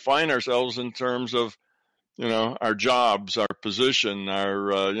 We define ourselves in terms of, our jobs, our position,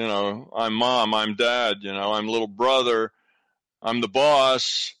 our, I'm mom, I'm dad, I'm little brother, I'm the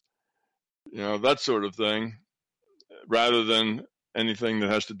boss, that sort of thing, rather than anything that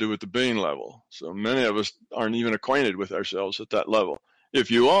has to do with the being level. So many of us aren't even acquainted with ourselves at that level.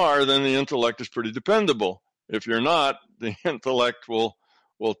 If you are, then the intellect is pretty dependable. If you're not, the intellect will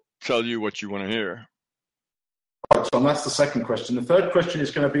tell you what you want to hear. Right, Tom, that's the second question. The third question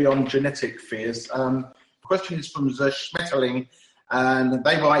is going to be on genetic fears. The question is from Schmetterling, and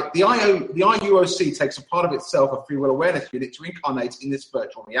they write, the IUOC takes a part of itself, a free will awareness unit, to incarnate in this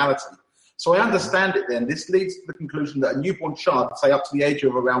virtual reality. So I understand it then. This leads to the conclusion that a newborn child, say up to the age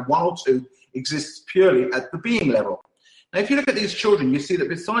of around 1 or 2, exists purely at the being level. Now, if you look at these children, you see that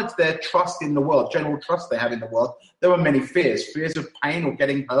besides their trust in the world, general trust they have in the world, there are many fears. Fears of pain or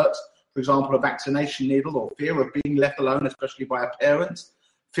getting hurt, for example, a vaccination needle, or fear of being left alone, especially by a parent.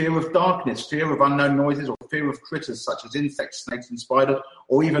 Fear of darkness, fear of unknown noises, or fear of critters such as insects, snakes and spiders,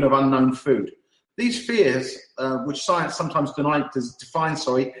 or even of unknown food. These fears, which science sometimes defines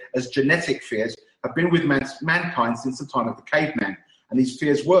as genetic fears, have been with mankind since the time of the caveman. And these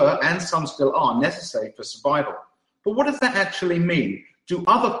fears were, and some still are, necessary for survival. But what does that actually mean? Do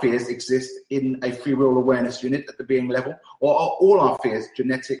other fears exist in a free will awareness unit at the being level, or are all our fears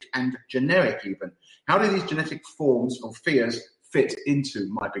genetic and generic even? How do these genetic forms of fears fit into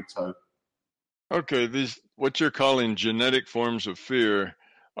my big toe? Okay, these what you're calling genetic forms of fear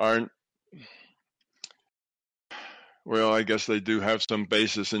are, well, I guess they do have some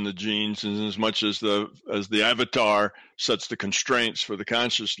basis in the genes, in as much as the avatar sets the constraints for the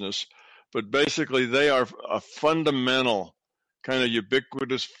consciousness. But basically, they are a fundamental, kind of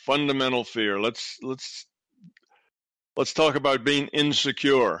ubiquitous, fundamental fear. Let's talk about being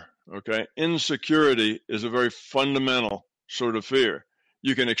insecure. Okay, insecurity is a very fundamental sort of fear.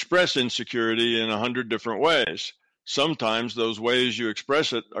 You can express insecurity in 100 different ways. Sometimes those ways you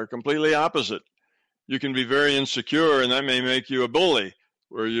express it are completely opposite. You can be very insecure, and that may make you a bully,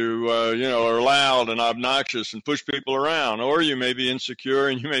 where you are loud and obnoxious and push people around. Or you may be insecure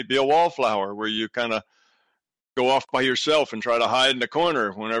and you may be a wallflower, where you kind of go off by yourself and try to hide in a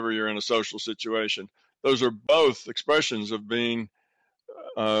corner whenever you're in a social situation. Those are both expressions of being,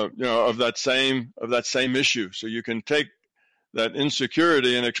 of that same issue. So you can take that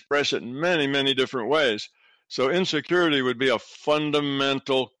insecurity and express it in many, many different ways. So insecurity would be a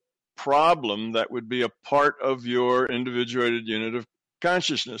fundamental problem that would be a part of your individuated unit of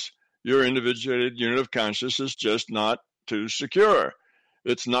consciousness. Your individuated unit of consciousness is just not too secure.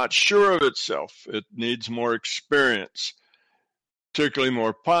 It's not sure of itself. It needs more experience, particularly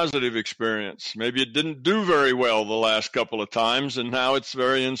more positive experience. Maybe it didn't do very well the last couple of times, and now it's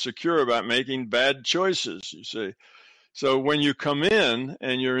very insecure about making bad choices, you see. So when you come in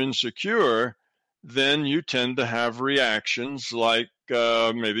and you're insecure, then you tend to have reactions like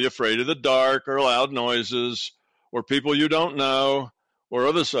maybe afraid of the dark or loud noises or people you don't know or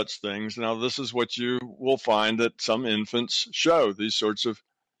other such things. Now, this is what you will find that some infants show, these sorts of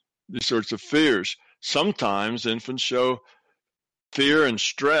fears. Sometimes infants show fear and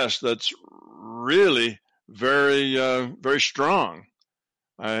stress that's really very, very strong.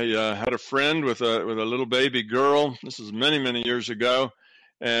 I had a friend with a little baby girl. This is many, many years ago,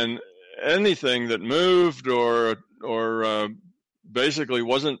 and anything that moved or basically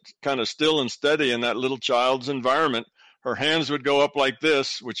wasn't kind of still and steady in that little child's environment, her hands would go up like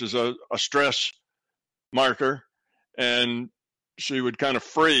this, which is a stress marker, and she would kind of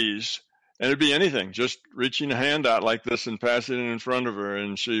freeze. And it'd be anything, just reaching a hand out like this and passing it in front of her,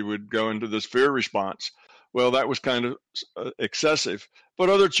 and she would go into this fear response. Well, that was kind of excessive. But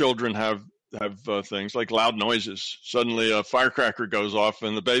other children have things like loud noises. Suddenly a firecracker goes off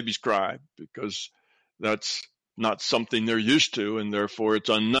and the babies cry because that's not something they're used to, and therefore it's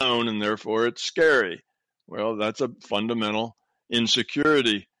unknown, and therefore it's scary. Well, that's a fundamental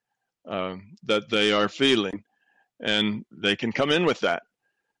insecurity that they are feeling, and they can come in with that.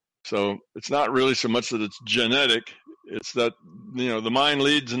 So it's not really so much that it's genetic, it's that, the mind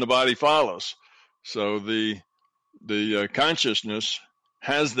leads and the body follows. So the consciousness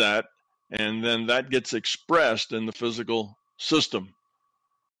has that, and then that gets expressed in the physical system.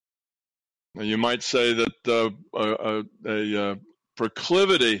 Now, you might say that a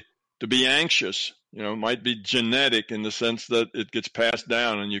proclivity to be anxious, might be genetic in the sense that it gets passed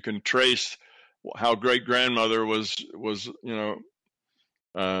down, and you can trace how great-grandmother was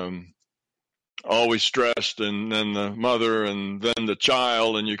always stressed, and then the mother, and then the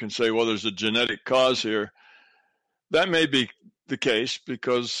child, and you can say, well, there's a genetic cause here. That may be the case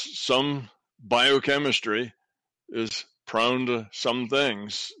because some biochemistry is prone to some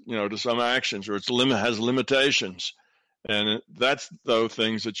things, to some actions, or has limitations. And that's, though,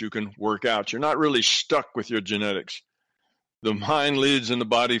 things that you can work out. You're not really stuck with your genetics. The mind leads and the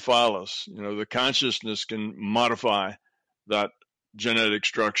body follows. The consciousness can modify that genetic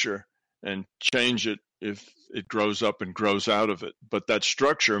structure and change it if it grows up and grows out of it. But that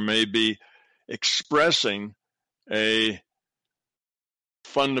structure may be expressing a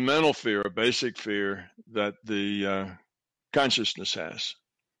fundamental fear, a basic fear that the consciousness has.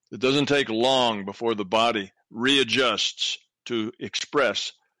 It doesn't take long before the body readjusts to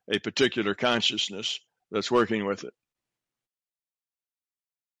express a particular consciousness that's working with it.